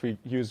examples, we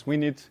use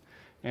winit.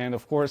 And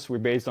of course, we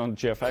based on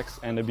GFX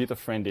and a bit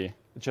of Rendy,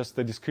 just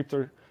the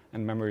descriptor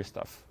and memory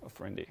stuff of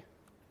Rendy.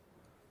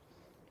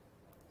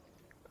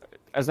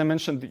 As I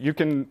mentioned, you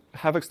can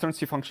have external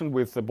C function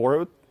with a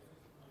borrowed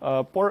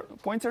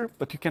pointer,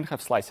 but you can have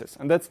slices.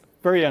 And that's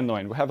very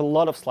annoying. We have a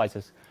lot of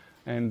slices.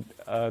 And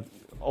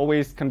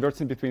always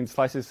converting between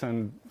slices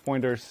and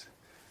pointers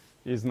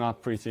is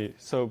not pretty.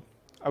 So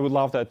I would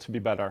love that to be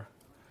better.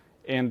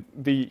 And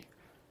the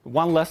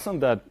one lesson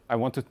that I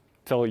want to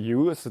tell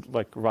you as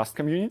like Rust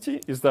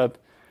community is that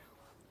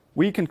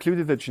we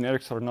concluded that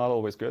generics are not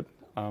always good.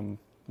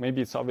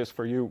 Maybe it's obvious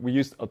for you. We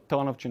used a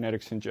ton of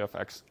generics in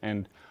GFX,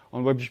 and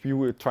on WebGPU,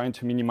 we're trying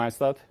to minimize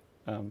that.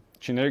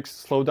 Generics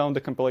slow down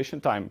the compilation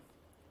time,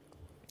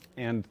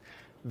 and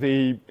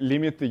they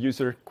limit the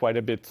user quite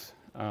a bit.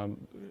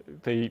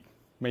 They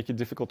make it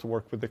difficult to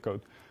work with the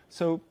code.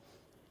 So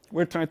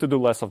we're trying to do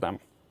less of them.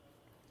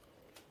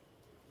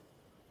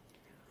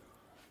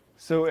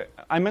 So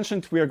I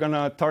mentioned we are going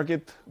to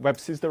target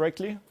WebSys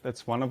directly.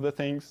 That's one of the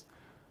things.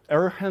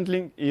 Error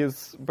handling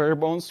is bare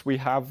bones. We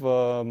have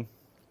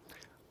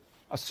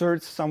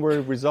asserts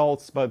somewhere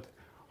results, but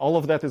all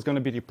of that is going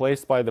to be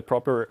replaced by the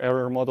proper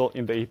error model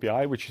in the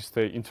API, which is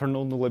the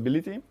internal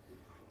nullability,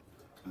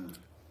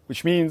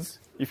 which means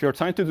if you're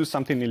trying to do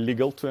something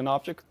illegal to an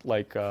object,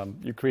 like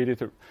you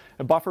created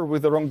a buffer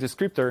with the wrong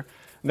descriptor,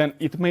 then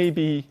it may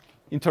be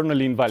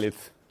internally invalid.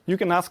 You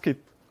can ask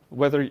it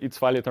whether it's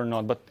valid or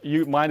not, but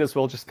you might as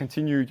well just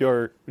continue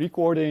your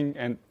recording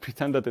and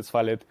pretend that it's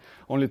valid,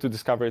 only to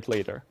discover it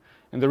later.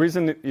 And the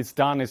reason it's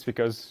done is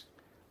because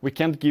we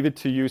can't give it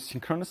to you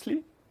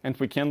synchronously, and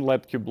we can't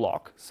let you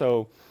block.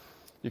 So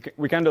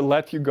we kind of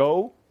let you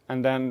go,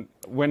 and then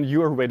when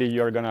you're ready,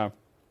 you're going to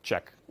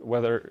check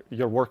whether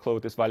your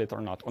workload is valid or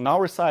not. On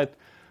our side,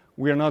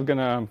 we are not going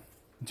to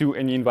do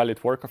any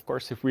invalid work, of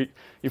course.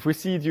 If we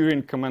see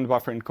during command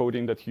buffer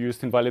encoding that you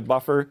used invalid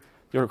buffer,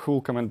 your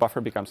whole command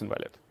buffer becomes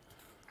invalid.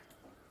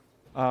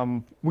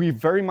 We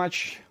very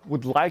much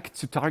would like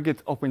to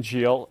target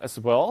OpenGL as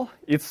well.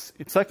 It's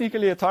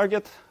technically a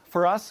target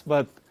for us,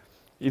 but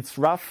it's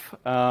rough.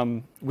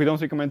 We don't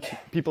recommend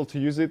people to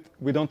use it.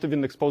 We don't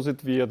even expose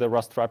it via the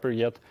Rust wrapper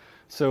yet.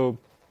 So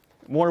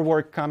more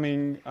work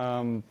coming.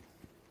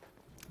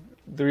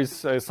 There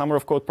is a Summer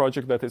of Code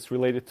project that is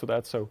related to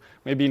that. So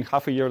maybe in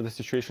half a year, the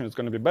situation is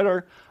going to be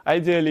better.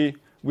 Ideally,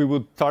 we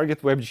would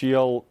target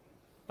WebGL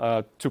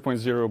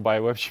 2.0 by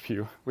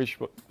WebGPU, which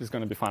is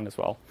going to be fun as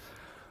well.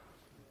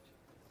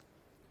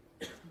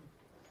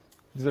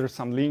 These are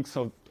some links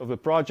of the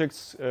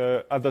projects.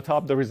 At the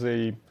top, there is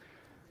a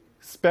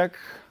spec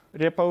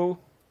repo.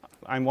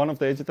 I'm one of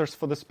the editors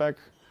for the spec.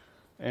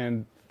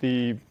 And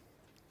there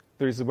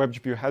is a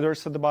WebGPU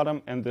headers at the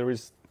bottom, and there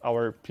is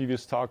our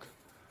previous talk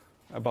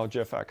about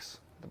JFX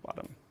at the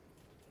bottom.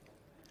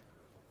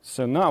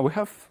 So now we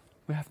have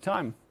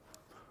time.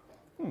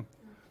 We're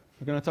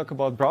going to talk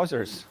about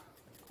browsers.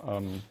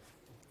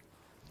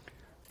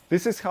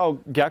 This is how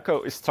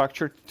Gecko is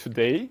structured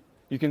today.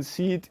 You can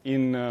see it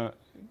in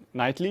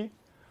nightly.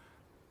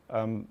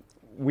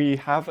 We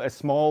have a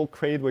small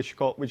crate which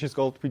is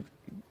called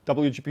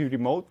WGPU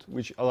Remote,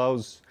 which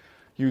allows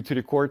you to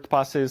record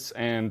passes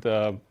and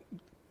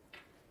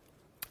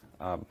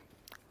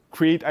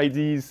create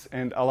IDs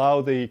and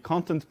allow the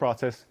content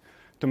process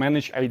to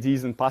manage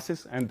IDs and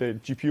passes and the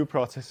GPU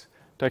process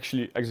to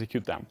actually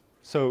execute them.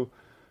 So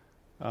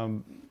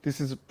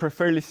this is a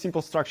fairly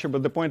simple structure,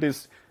 but the point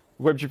is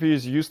WebGPU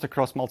is used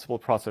across multiple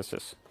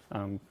processes.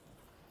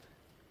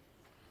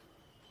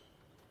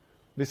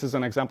 This is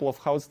an example of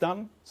how it's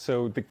done.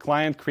 So the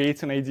client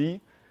creates an ID.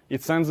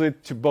 It sends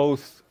it to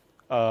both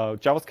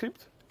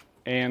JavaScript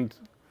and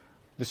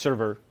the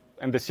server.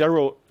 And the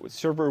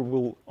server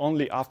will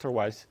only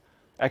afterwards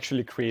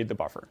actually create the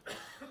buffer.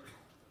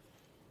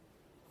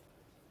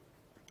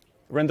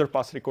 Render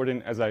pass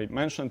recording, as I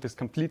mentioned, is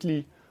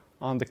completely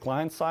on the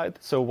client side.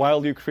 So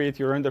while you create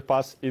your render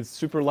pass, it's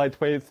super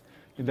lightweight.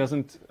 It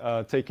doesn't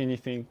take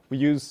anything. We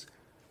use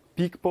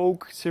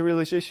PeakPoke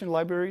serialization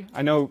library.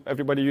 I know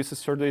everybody uses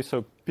Serde,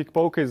 so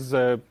PeakPoke is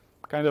a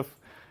kind of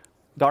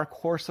dark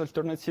horse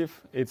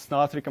alternative. It's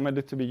not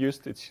recommended to be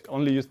used. It's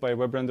only used by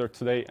WebRender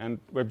today and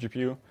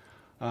WebGPU.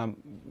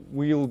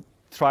 We'll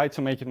try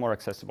to make it more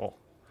accessible.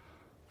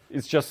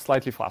 It's just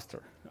slightly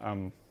faster.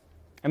 And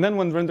then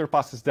when render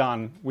pass is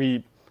done,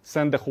 we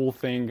send the whole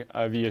thing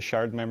via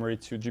shared memory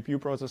to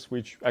GPU process,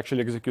 which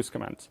actually executes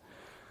commands.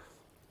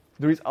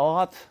 There is a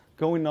lot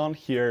going on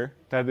here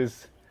that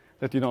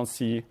you don't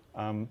see.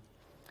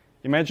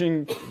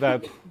 Imagine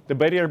that the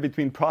barrier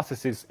between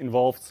processes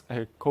involves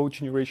a code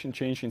generation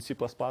change in C++.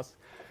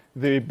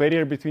 The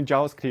barrier between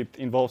JavaScript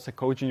involves a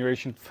code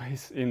generation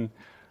phase in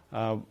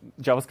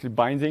JavaScript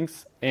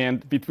bindings.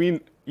 And between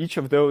each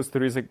of those,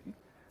 there is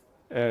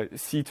a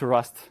C to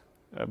Rust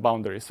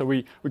boundary. So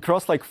we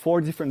cross like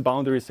 4 different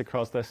boundaries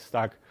across the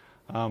stack.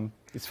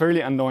 It's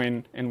fairly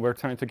annoying, and we're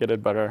trying to get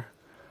it better.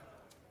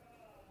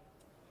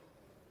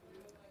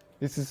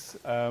 This is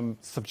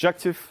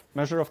subjective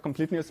measure of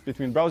completeness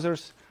between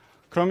browsers.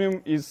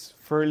 Chromium is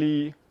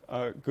fairly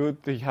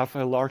good. They have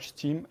a large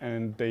team,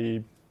 and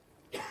they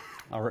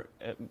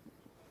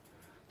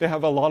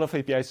have a lot of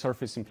API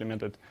surface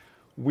implemented.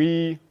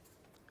 We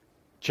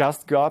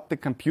just got the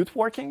compute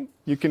working.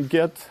 You can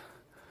get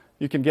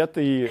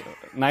the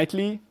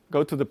nightly,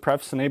 go to the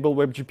prefs, enable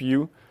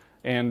WebGPU,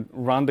 and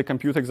run the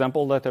compute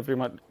example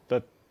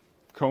that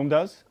Chrome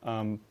does.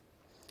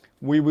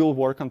 We will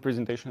work on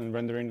presentation and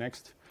rendering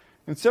next.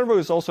 And Servo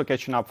is also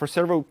catching up. For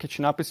Servo,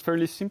 catching up is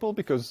fairly simple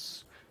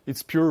because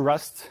it's pure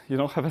Rust. You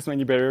don't have as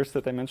many barriers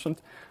that I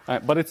mentioned.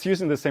 But it's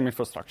using the same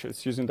infrastructure.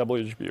 It's using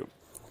WGPU.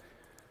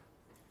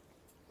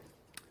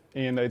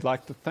 And I'd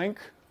like to thank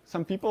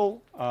some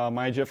people,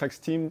 my JFX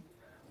team,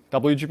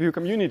 WGPU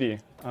community,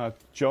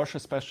 Josh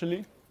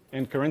especially,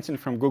 and Karentin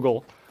from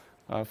Google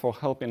for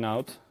helping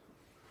out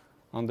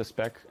on the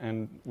spec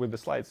and with the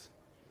slides.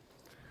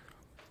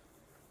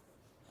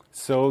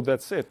 So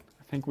that's it.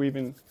 I think we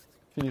even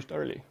finished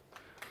early.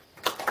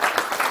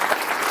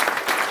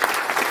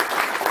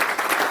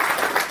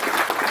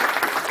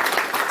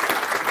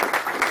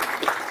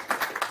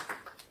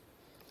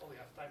 We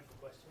have time for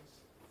questions.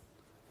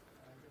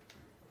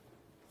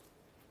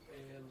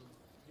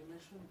 You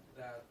mentioned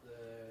that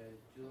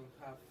you don't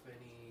have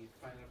any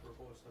final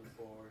proposal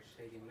for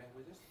shading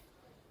languages.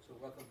 So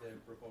what are the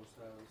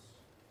proposals,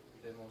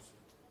 the most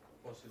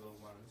possible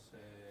ones?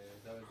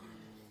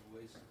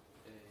 WSL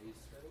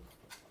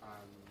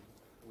and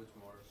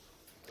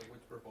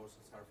which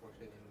proposals are for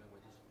shading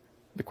languages?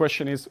 The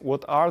question is,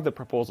 what are the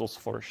proposals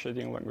for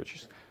shading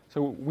languages?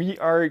 So we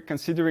are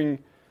considering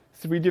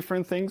 3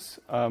 different things.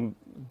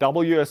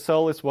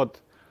 WSL is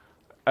what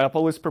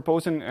Apple is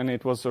proposing, and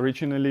it was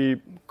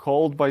originally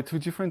called by 2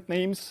 different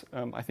names.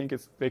 I think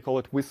they call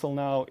it Whistle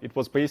now. It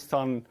was based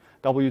on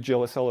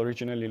WGLSL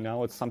originally.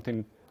 Now it's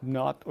something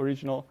not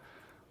original.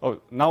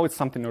 Oh, now it's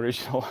something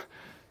original.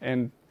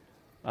 And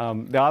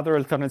the other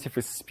alternative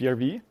is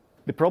SPRV.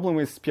 The problem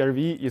with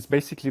SPRV is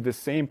basically the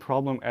same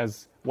problem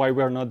as why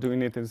we're not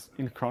doing it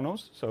in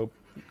Chronos. So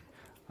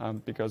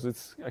because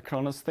it's a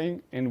Chronos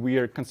thing, and we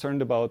are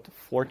concerned about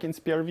forking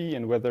SPRV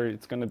and whether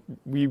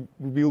we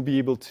will be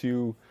able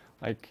to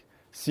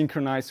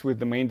synchronize with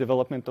the main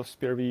development of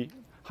SPRV,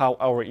 how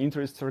our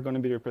interests are going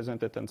to be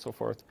represented, and so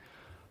forth.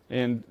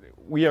 And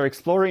we are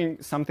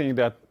exploring something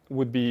that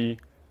would be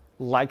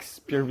like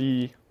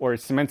SPRV or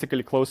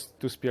semantically close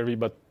to SPRV,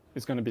 but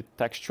it's going to be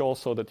textual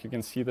so that you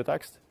can see the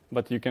text,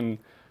 but you can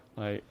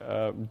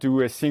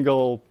do a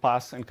single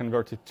pass and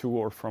convert it to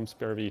or from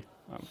SPIR-V,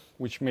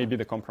 which may be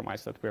the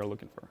compromise that we are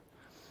looking for.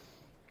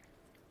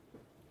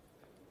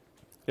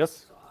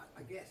 Yes? So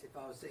I guess if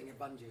I was sitting at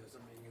Bungie or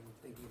something and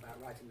thinking about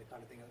writing the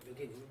kind of thing at the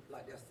beginning,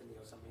 like Destiny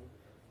or something,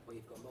 where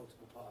you've got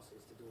multiple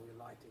passes to do all your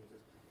lighting,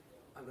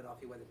 I'm going to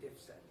ask you where the diff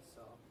sets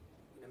are.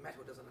 You know,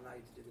 Metal doesn't allow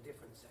you to do the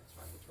different sets,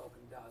 right, which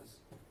Vulkan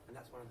does, and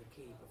that's one of the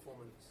key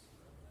performance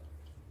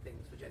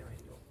things for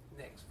generating your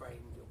next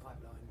frame, your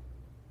pipeline,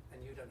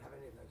 and you don't have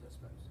any of those, I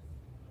suppose.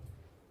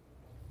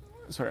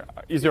 Sorry,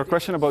 is your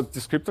question about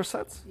descriptor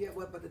sets? Yeah,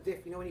 well, but the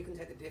diff, you know, when you can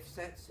take the diff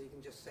sets, so you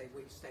can just say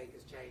which state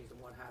has changed and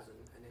what hasn't,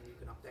 and then you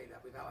can update that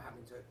without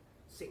having to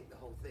sync the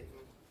whole thing.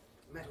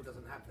 Metal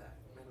doesn't have that.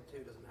 Metal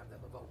 2 doesn't have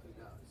that, but Vulkan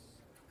does.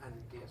 And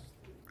DS.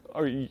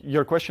 Oh,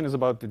 your question is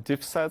about the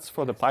diff sets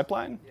for the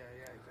pipeline? Yeah,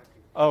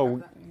 exactly.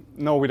 Oh,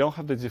 no, we don't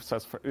have the diff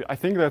sets. I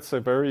think that's a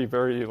very,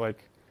 very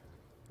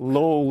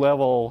low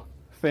level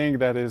thing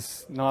that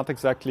is not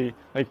exactly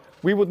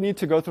we would need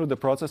to go through the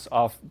process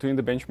of doing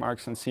the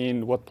benchmarks and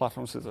seeing what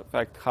platforms it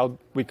affect, how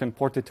we can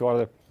port it to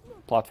other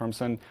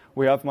platforms, and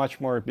we have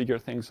much more bigger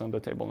things on the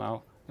table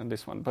now than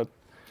this one. But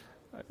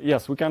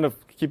yes, we kind of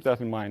keep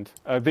that in mind.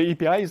 The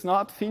API is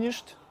not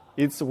finished.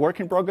 It's a work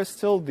in progress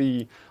still.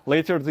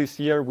 Later this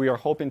year, we are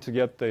hoping to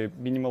get the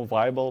minimal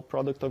viable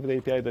product of the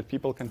API that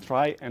people can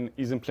try and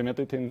is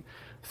implemented in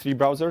 3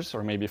 browsers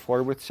or maybe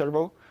 4 with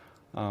Servo.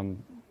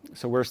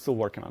 So we're still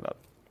working on that.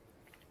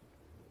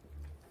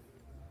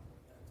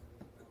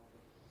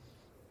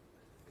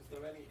 Is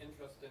there any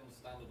interest in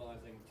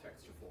standardizing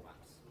texture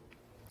formats?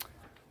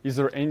 Is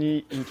there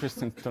any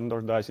interest in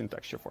standardizing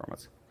texture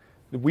formats?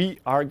 We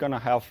are going to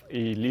have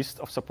a list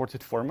of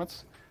supported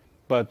formats,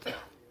 but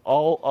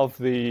all of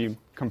the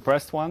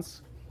compressed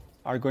ones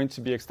are going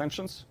to be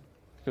extensions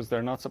because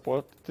they're not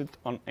supported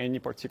on any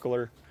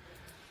particular,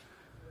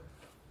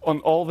 on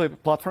all the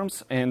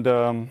platforms.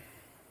 And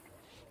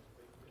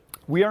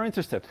we are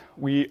interested.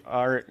 We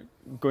are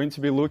going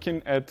to be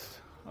looking at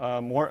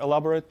more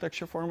elaborate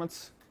texture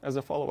formats as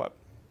a follow-up.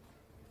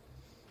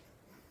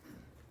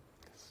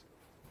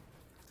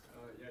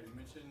 Yeah, you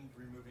mentioned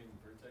removing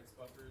vertex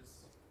buffers.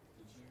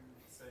 Did you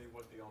say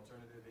what the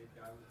alternative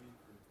API would be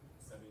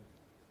for sending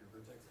your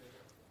vertex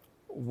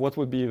data? What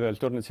would be the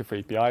alternative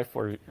API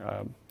for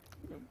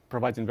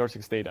providing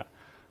vertex data?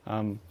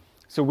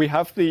 So we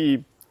have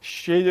the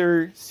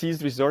shader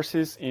seized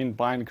resources in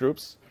bind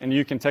groups, and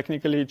you can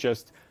technically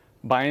just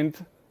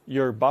bind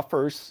your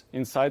buffers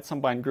inside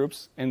some bind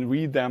groups and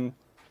read them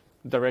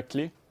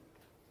directly,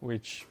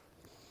 which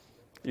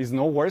is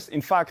no worse.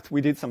 In fact, we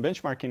did some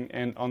benchmarking,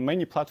 and on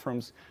many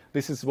platforms,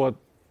 this is what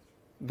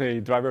the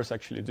drivers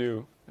actually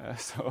do.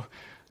 So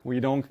we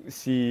don't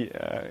see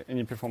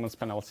any performance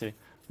penalty.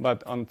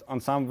 But on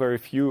some very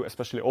few,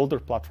 especially older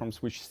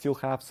platforms, which still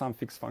have some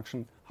fixed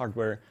function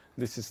hardware,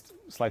 this is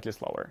slightly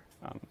slower.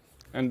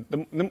 And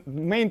the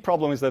main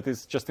problem is that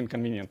it's just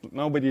inconvenient.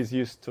 Nobody is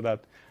used to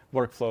that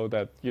workflow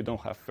that you don't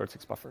have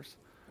vertex buffers.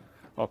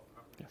 Oh,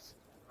 yes.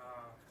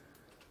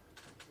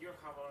 You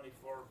have only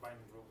 4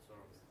 binding groups or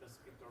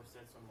descriptor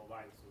sets on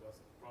mobile, so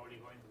that's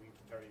probably going to be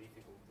very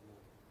difficult to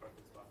move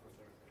vertex buffers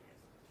there, I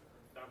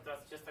guess.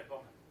 That's just a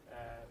comment.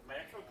 My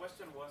actual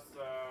question was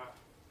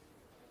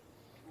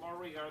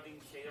more regarding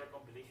shader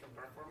compilation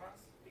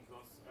performance,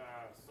 because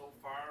so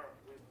far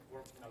we've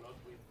worked a lot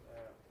with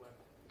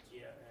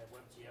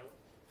WebGL.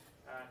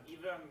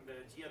 Even the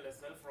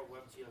GLSL for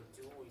WebGL2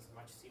 is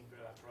much simpler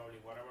than probably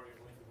whatever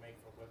you're going to make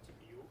for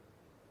WebGPU.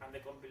 And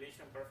the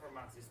compilation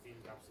performance is still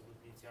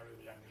absolutely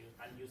terrible and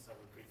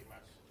unusable pretty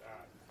much.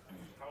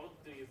 How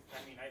do you,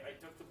 I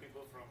talked to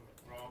people from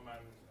Chrome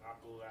and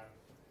Apple, and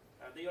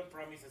they all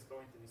promise it's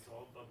going to be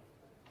solved, but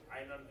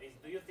I don't,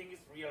 do you think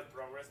it's real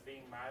progress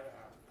being made?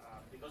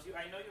 Because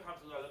I know you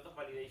have to do a lot of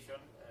validation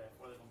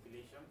for the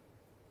compilation,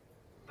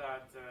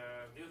 but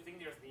do you think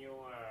there's new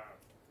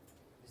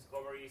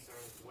discoveries or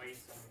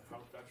ways on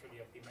how to actually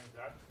optimize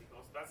that?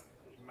 Because that's,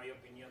 in my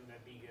opinion, the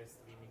biggest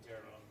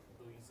limiter on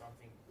doing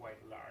something quite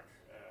large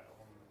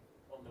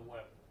on the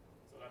web.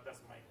 So that's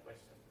my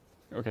question.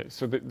 Okay,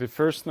 so the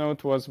first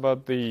note was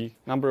about the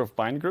number of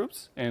bind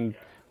groups, and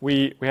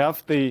we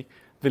have the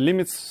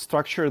limits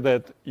structure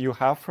that you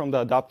have from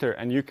the adapter,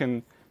 and you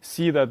can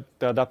see that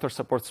the adapter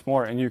supports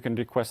more and you can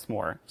request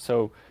more.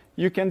 So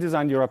you can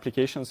design your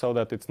application so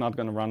that it's not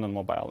going to run on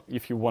mobile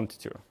if you want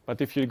to. But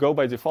if you go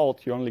by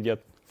default, you only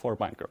get 4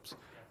 bind groups.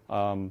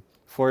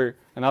 For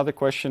another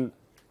question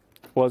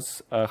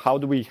was how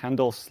do we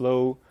handle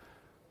slow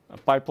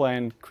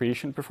pipeline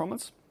creation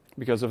performance?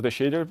 Because of the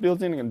shader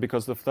building and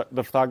because of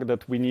the fact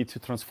that we need to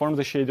transform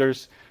the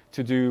shaders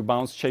to do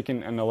bounce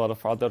checking and a lot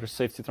of other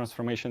safety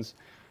transformations.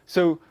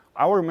 So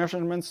our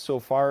measurements so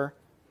far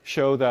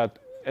show that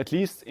at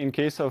least in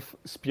case of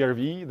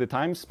SPIR-V, the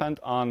time spent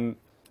on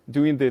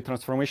doing the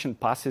transformation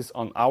passes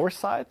on our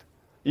side,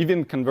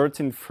 even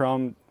converting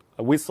from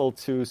a whistle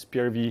to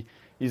SPIR-V,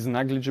 is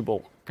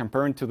negligible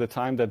compared to the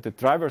time that the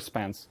driver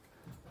spends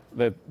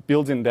that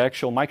building the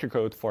actual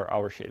microcode for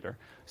our shader.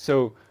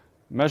 So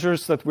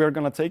Measures that we're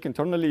going to take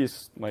internally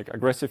is like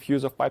aggressive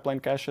use of pipeline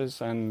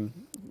caches and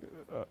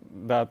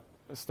that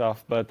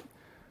stuff. But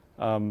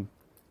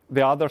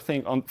the other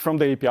thing, from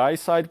the API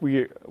side,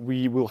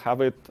 we will have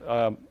it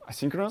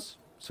asynchronous.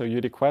 So you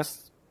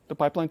request the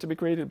pipeline to be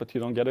created, but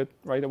you don't get it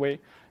right away.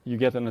 You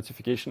get a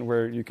notification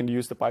where you can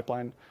use the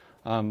pipeline.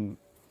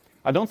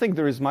 I don't think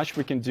there is much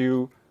we can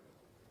do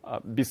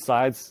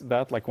besides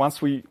that. Like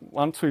once we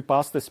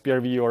pass this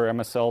PRV or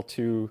MSL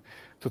to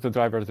the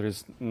driver, there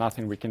is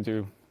nothing we can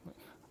do.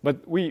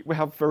 But we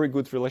have very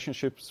good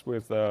relationships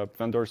with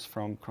vendors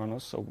from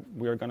Kronos, so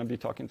we are going to be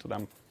talking to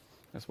them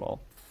as well.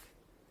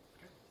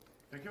 Okay.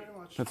 Thank you very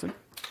much. That's it.